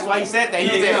show, and that's why he said that. He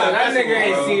said that nigga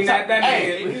ain't seen that. That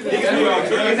nigga.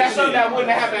 Because that show that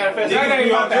wouldn't happen at a festival. That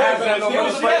ain't about to happen at no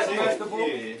festival.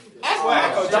 That's why.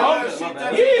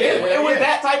 It was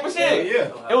that type of shit.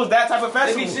 It was that type of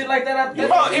festival. It be shit like that up there.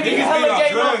 Bro, it be hella gay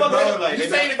motherfuckers. You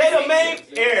saying they the main?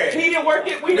 He didn't work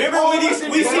it. Remember when we seen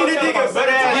the nigga butt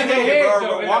ass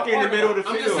nigga walking in the middle of the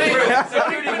field. That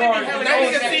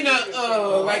nigga seen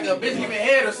like a bitch giving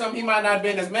head or something. He might not have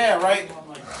been as mad, right?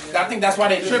 I think that's why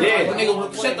they tripping. Yeah. The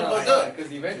nigga shut the fuck up.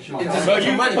 Bro,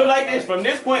 you put like this, from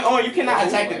this point on, you cannot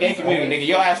attack the gay community, nigga.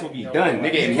 Your ass will be done,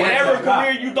 nigga. Whatever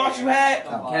career you thought you had,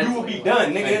 you will be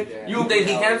done, nigga. You think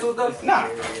he canceled though? Nah.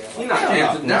 He not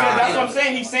canceled. Because that's what I'm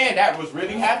saying. He's saying that was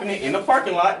really happening in the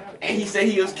parking lot, and he said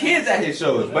he was kids at his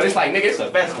shows. But it's like, nigga, it's a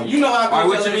festival. You know how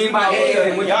what you mean by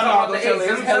AIDS? Y'all know how to tell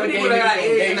AIDS. Some people that got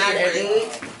AIDS and not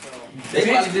AIDS. They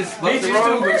probably just fucked the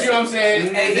wrong. But you know what I'm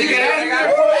saying? Nigga,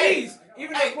 got police.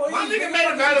 Even my nigga made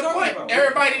a valid point.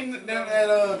 Everybody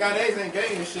that got AIDS ain't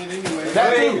gay and shit anyway.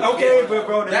 Okay, but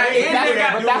bro,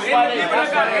 that's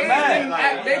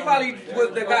why they probably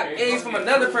got AIDS from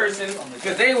another person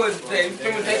because they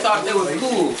thought they was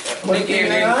cool.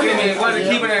 They wasn't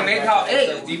keeping it and they caught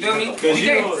AIDS. You feel me? You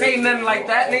can't say nothing like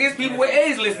that, niggas. People with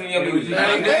AIDS listen to your music. That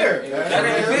ain't fair. That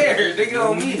ain't fair. They get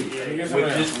on me.